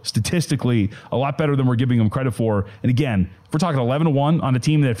still statistically a lot better than we're giving them credit for. And again, if we're talking 11-1 on a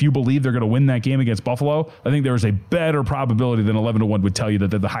team that if you believe they're going to win that game against Buffalo, I think there is a better probability than 11-1 would tell you that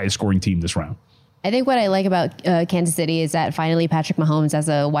they're the highest scoring team this round. I think what I like about Kansas City is that finally Patrick Mahomes as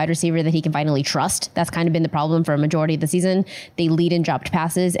a wide receiver that he can finally trust. That's kind of been the problem for a majority of the season. They lead in dropped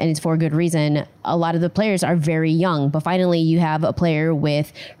passes, and it's for a good reason. A lot of the players are very young, but finally you have a player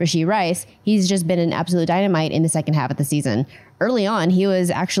with Rashee Rice. He's just been an absolute dynamite in the second half of the season. Early on, he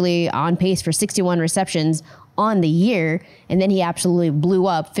was actually on pace for 61 receptions on the year, and then he absolutely blew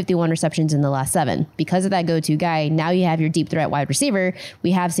up 51 receptions in the last 7. Because of that go-to guy, now you have your deep threat wide receiver.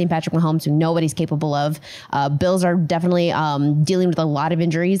 We have seen Patrick Mahomes, who nobody's capable of. Bills are definitely dealing with a lot of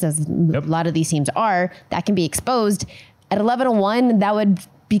injuries, as a lot of these teams are. That can be exposed. At 11-1, that would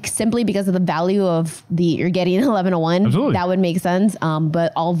be simply because of the value of you're getting 11-1. Absolutely. That would make sense.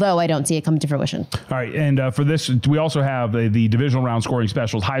 But although I don't see it come to fruition. All right. And for this, we also have the divisional round scoring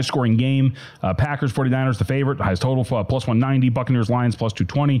specials, highest scoring game. Packers, 49ers, the favorite, highest total, plus 190. Buccaneers, Lions, plus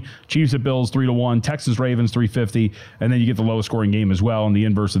 220. Chiefs at Bills, 3-1. Texans, Ravens, 350. And then you get the lowest scoring game as well. And the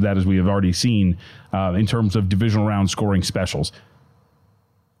inverse of that, as we have already seen in terms of divisional round scoring specials.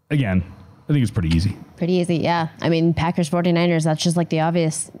 Again, I think it's pretty easy. Pretty easy, yeah. I mean, Packers 49ers, that's just like the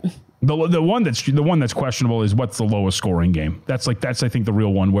obvious. The one that's questionable is what's the lowest scoring game. That's I think the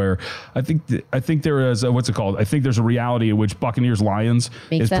real one where I think there is what's it called? I think there's a reality in which Buccaneers Lions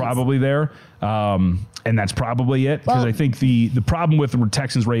is probably there. And that's probably it, because I think the problem with the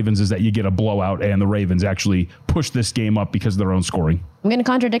Texans Ravens is that you get a blowout and the Ravens actually push this game up because of their own scoring. I'm going to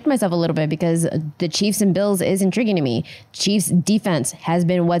contradict myself a little bit because the Chiefs and Bills is intriguing to me. Chiefs defense has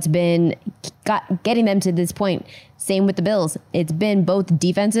been what's been getting them to this point. Same with the Bills. It's been both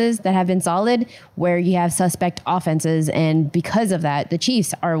defenses that have been solid where you have suspect offenses. And because of that, the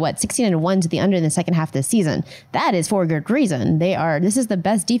Chiefs are 16-1 to the under in the second half of the season. That is for a good reason. This is the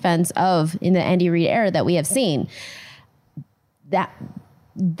best defense in the Andy Reid era that we have seen. That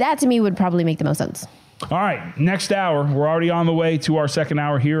to me would probably make the most sense. All right, next hour, we're already on the way to our second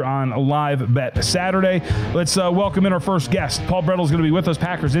hour here on Live Bet Saturday. Let's welcome in our first guest. Paul Bretl is going to be with us,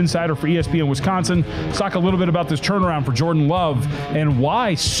 Packers insider for ESPN Wisconsin. Let's talk a little bit about this turnaround for Jordan Love and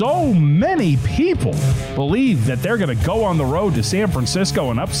why so many people believe that they're going to go on the road to San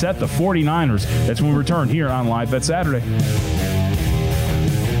Francisco and upset the 49ers. That's when we return here on Live Bet Saturday.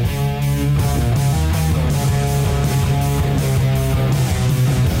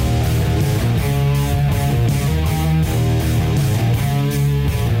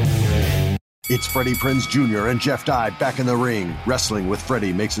 It's Freddie Prinze Jr. and Jeff Dye back in the ring. Wrestling with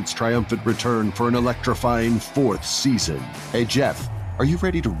Freddie makes its triumphant return for an electrifying 4th season. Hey, Jeff, are you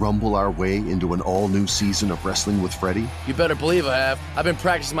ready to rumble our way into an all-new season of Wrestling with Freddie? You better believe I have. I've been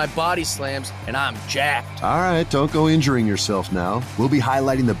practicing my body slams, and I'm jacked. All right, don't go injuring yourself now. We'll be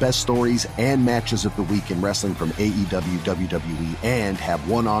highlighting the best stories and matches of the week in wrestling from AEW, WWE, and have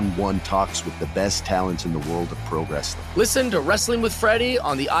one-on-one talks with the best talents in the world of pro wrestling. Listen to Wrestling with Freddie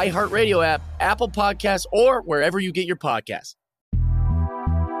on the iHeartRadio app, Apple Podcasts, or wherever you get your podcasts.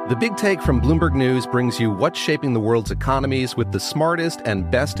 The Big Take from Bloomberg News brings you what's shaping the world's economies with the smartest and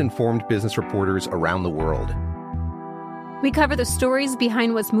best-informed business reporters around the world. We cover the stories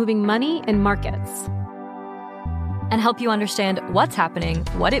behind what's moving money and markets, and help you understand what's happening,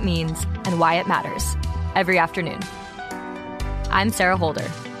 what it means, and why it matters every afternoon. I'm Sarah Holder.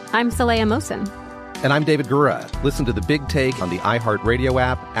 I'm Saleha Mohsin. And I'm David Gura. Listen to The Big Take on the iHeartRadio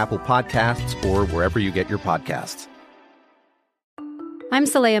app, Apple Podcasts, or wherever you get your podcasts. I'm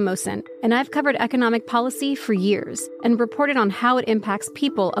Saleha Mohsin, and I've covered economic policy for years and reported on how it impacts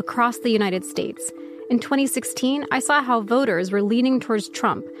people across the United States. In 2016, I saw how voters were leaning towards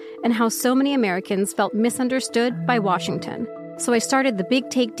Trump and how so many Americans felt misunderstood by Washington. So I started The Big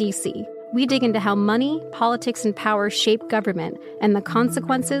Take DC. We dig into how money, politics, and power shape government and the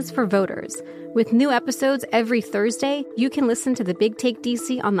consequences for voters. With new episodes every Thursday, you can listen to The Big Take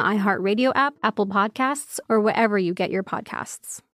DC on the iHeartRadio app, Apple Podcasts, or wherever you get your podcasts.